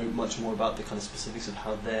want to know much more about the kind of specifics of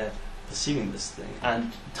how they're perceiving this thing,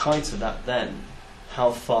 and tied to that then,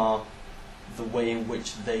 how far the way in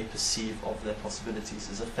which they perceive of their possibilities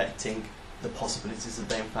is affecting the possibilities that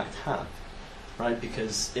they in fact have, right?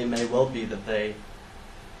 Because it may well be that they,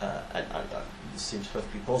 it seems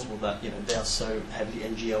perfectly plausible that they are so heavily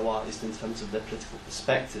NGOized in terms of their political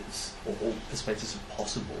perspectives, or perspectives of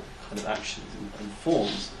possible kind of actions and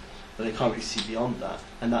forms, that they can't really see beyond that,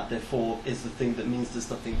 and that therefore is the thing that means there's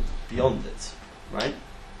nothing beyond it, right?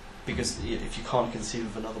 Because if you can't conceive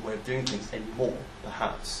of another way of doing things anymore,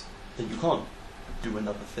 perhaps, then you can't do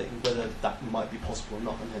another thing, whether that might be possible or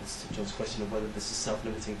not. And hence to John's question of whether this is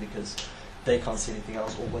self-limiting because they can't see anything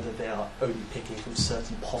else, or whether they are only picking from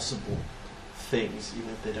certain possible things, even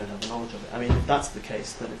if they don't have the knowledge of it. I mean, if that's the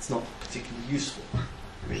case, then it's not particularly useful,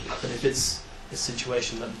 really. But if it's a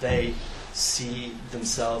situation that they see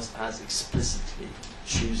themselves as explicitly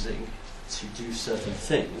choosing to do certain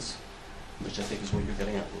things, which I think is what you're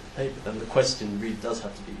getting at with the paper, then the question really does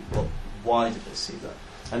have to be, well, why did they see that?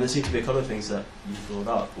 And there seem to be a couple of things that you brought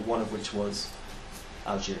up, one of which was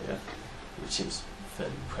Algeria, which seems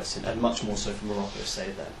fairly prescient, and much more so for Morocco,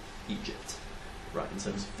 say, than Egypt, right, in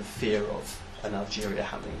terms of the fear of an Algeria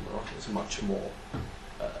having Morocco is much more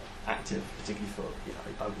active, particularly for,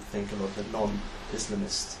 I would think, a lot of the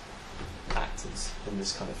non-Islamist actors in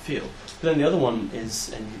this kind of field. But then the other one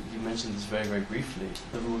is, and you mentioned this very, very briefly,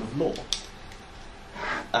 the rule of law.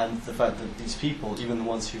 And the fact that these people, even the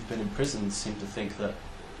ones who've been in prison, seem to think that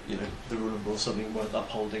the rule of law is something worth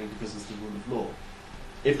upholding because it's the rule of law.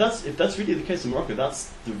 If that's really the case in Morocco,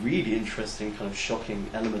 that's the really interesting kind of shocking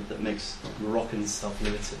element that makes Moroccan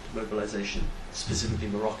self-limited mobilization specifically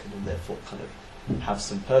Moroccan, and therefore kind of have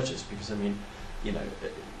some purchase. Because I mean,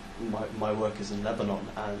 my work is in Lebanon,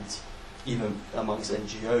 and even amongst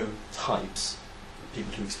NGO types,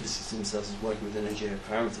 people who explicitly see themselves as working within NGO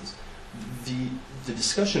parameters, the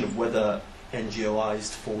discussion of whether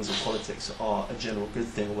NGOized forms of politics are a general good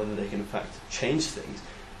thing, or whether they can in fact change things,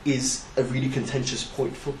 is a really contentious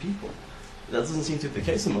point for people. That doesn't seem to be the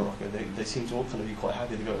case in Morocco. They seem to all kind of be quite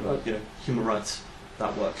happy to go, oh, human rights,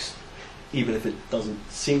 that works, even if it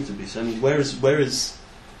doesn't seem to be. So I mean, where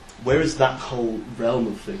is that whole realm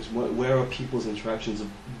of things? Where are people's interactions of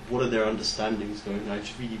what are their understandings going? I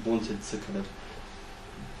just really wanted to kind of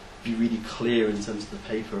be really clear in terms of the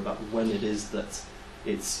paper about when it is that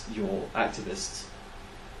it's your activists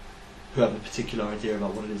who have a particular idea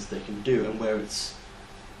about what it is they can do, and where it's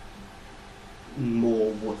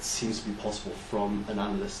more what seems to be possible from an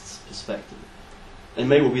analyst's perspective. It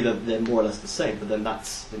may well be that they're more or less the same, but then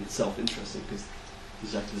that's in itself interesting, because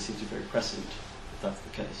these activists seem to be very prescient, if that's the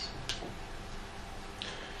case.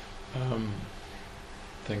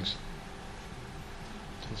 Thanks.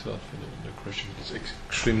 Thanks a lot for the question. It's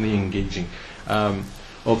extremely engaging.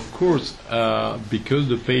 Of course, because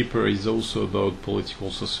the paper is also about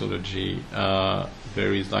political sociology,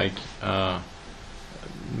 there is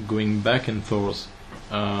going back and forth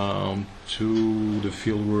to the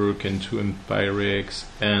fieldwork and to empirics,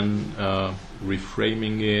 and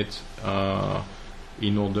reframing it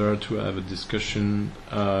in order to have a discussion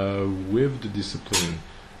with the discipline.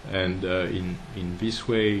 And in this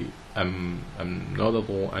way, I'm not at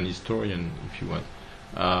all an historian, if you want,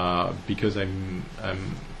 because I'm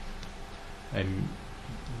I'm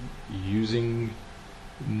using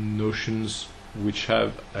notions which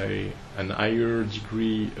have an higher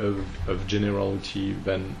degree of generality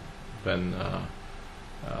than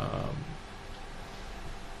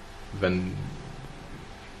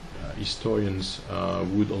historians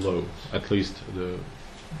would allow, at least the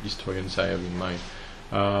historians I have in mind.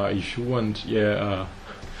 If you want,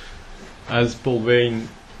 as Paul Veyne,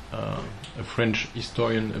 a French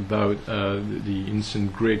historian about the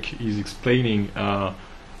ancient Greek, is explaining,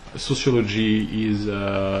 sociology is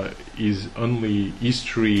only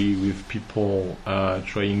history with people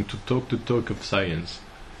trying to talk of science,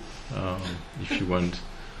 if you want.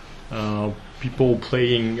 People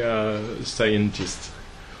playing scientists.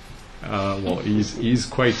 He's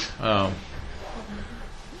quite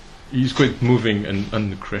moving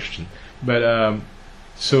and the question. But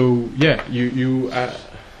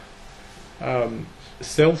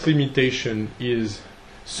self-limitation is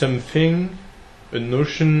something, a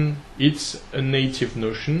notion. It's a native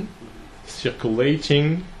notion,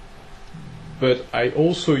 circulating. But I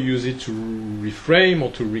also use it to reframe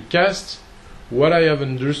or to recast what I have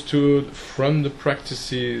understood from the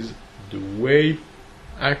practices, the way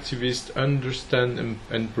activists understand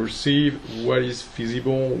and perceive what is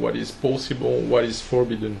feasible, what is possible, what is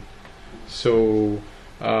forbidden. So,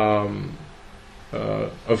 of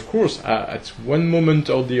course, at one moment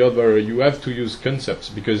or the other, you have to use concepts,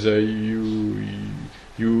 because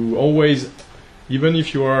you always, even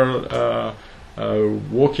if you are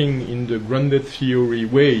walking in the grounded theory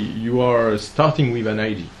way, you are starting with an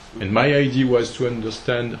idea. And my idea was to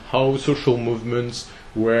understand how social movements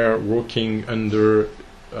were working under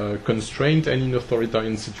constraint and in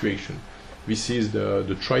authoritarian situation. This is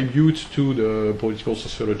the tribute to the political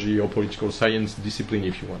sociology or political science discipline,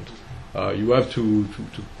 if you want. You have to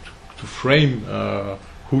frame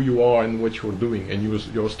who you are and what you're doing, and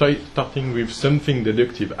you're starting with something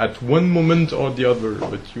deductive at one moment or the other,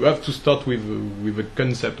 but you have to start with a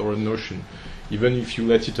concept or a notion, even if you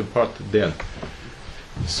let it apart then.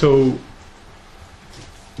 So,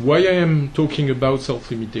 why I am talking about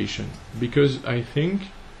self-limitation? Because I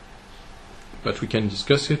think that we can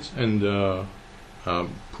discuss it, and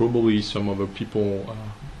probably some other people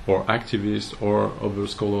or activists or other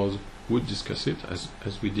scholars would discuss it,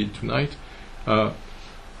 as we did tonight.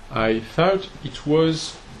 I thought it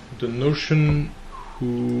was the notion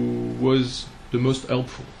who was the most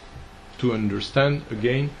helpful to understand,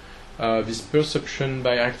 again, this perception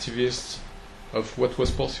by activists of what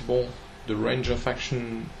was possible, the range of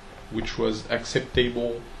action which was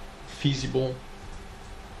acceptable, feasible,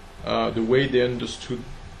 the way they understand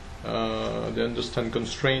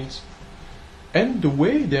constraints, and the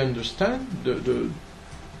way they understand the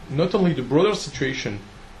not only the broader situation,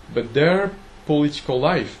 but their political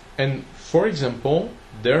life, and, for example,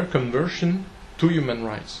 their conversion to human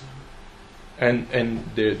rights. And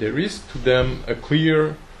there is to them a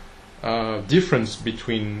clear difference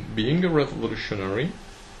between being a revolutionary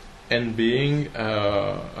and being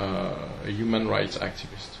a human rights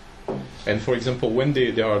activist. And, for example, when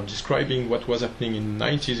they are describing what was happening in the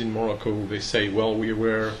 90s in Morocco, they say, well, we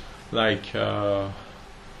were like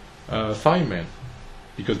firemen,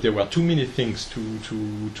 because there were too many things,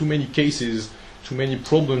 too many cases, too many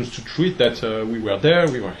problems to treat, that we were there,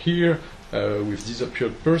 we were here, with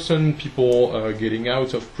disappeared person, people getting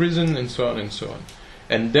out of prison, and so on and so on.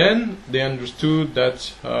 And then they understood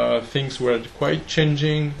that things were quite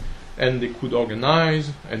changing, and they could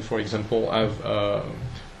organize, and, for example, have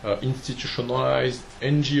institutionalized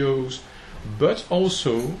NGOs, but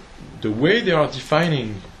also the way they are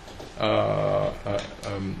defining the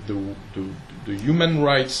human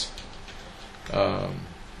rights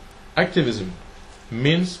activism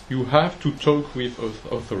means you have to talk with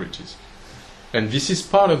authorities, and this is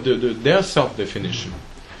part of their self-definition,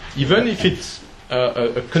 even if it's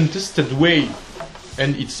a contested way,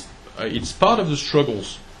 and it's part of the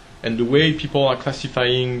struggles and the way people are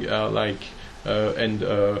classifying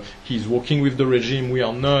he's working with the regime, we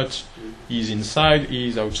are not, he's inside,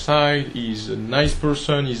 he's outside, he's a nice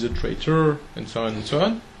person, he's a traitor, and so on and so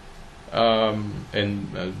on.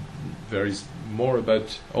 There is more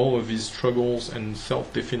about all of these struggles and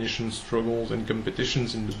self-definition struggles and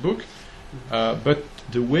competitions in the book. But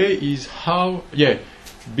the way is how,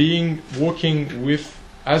 working with,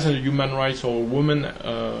 as a human rights or woman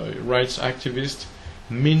rights activist,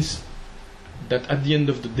 means that at the end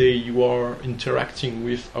of the day you are interacting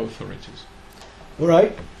with authorities. All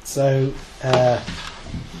right, so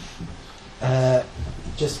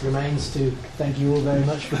just remains to thank you all very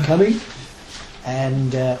much for coming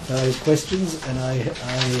and for those questions, and I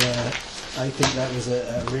I think that was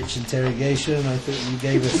a rich interrogation. I think you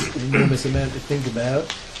gave us an enormous amount to think about,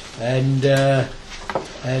 and I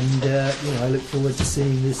look forward to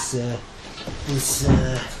seeing this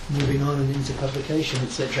moving on and into publication,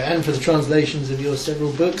 etc. And for the translations of your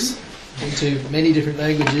several books into many different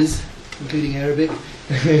languages, including Arabic.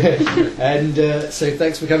 And so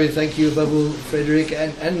thanks for coming. Thank you above all, Frederick,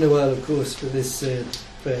 and Noel, of course, for this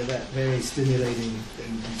for that very stimulating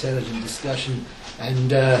and intelligent discussion.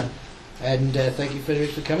 And thank you,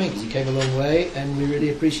 Frederick, for coming, because you came a long way, and we really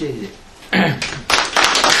appreciated it.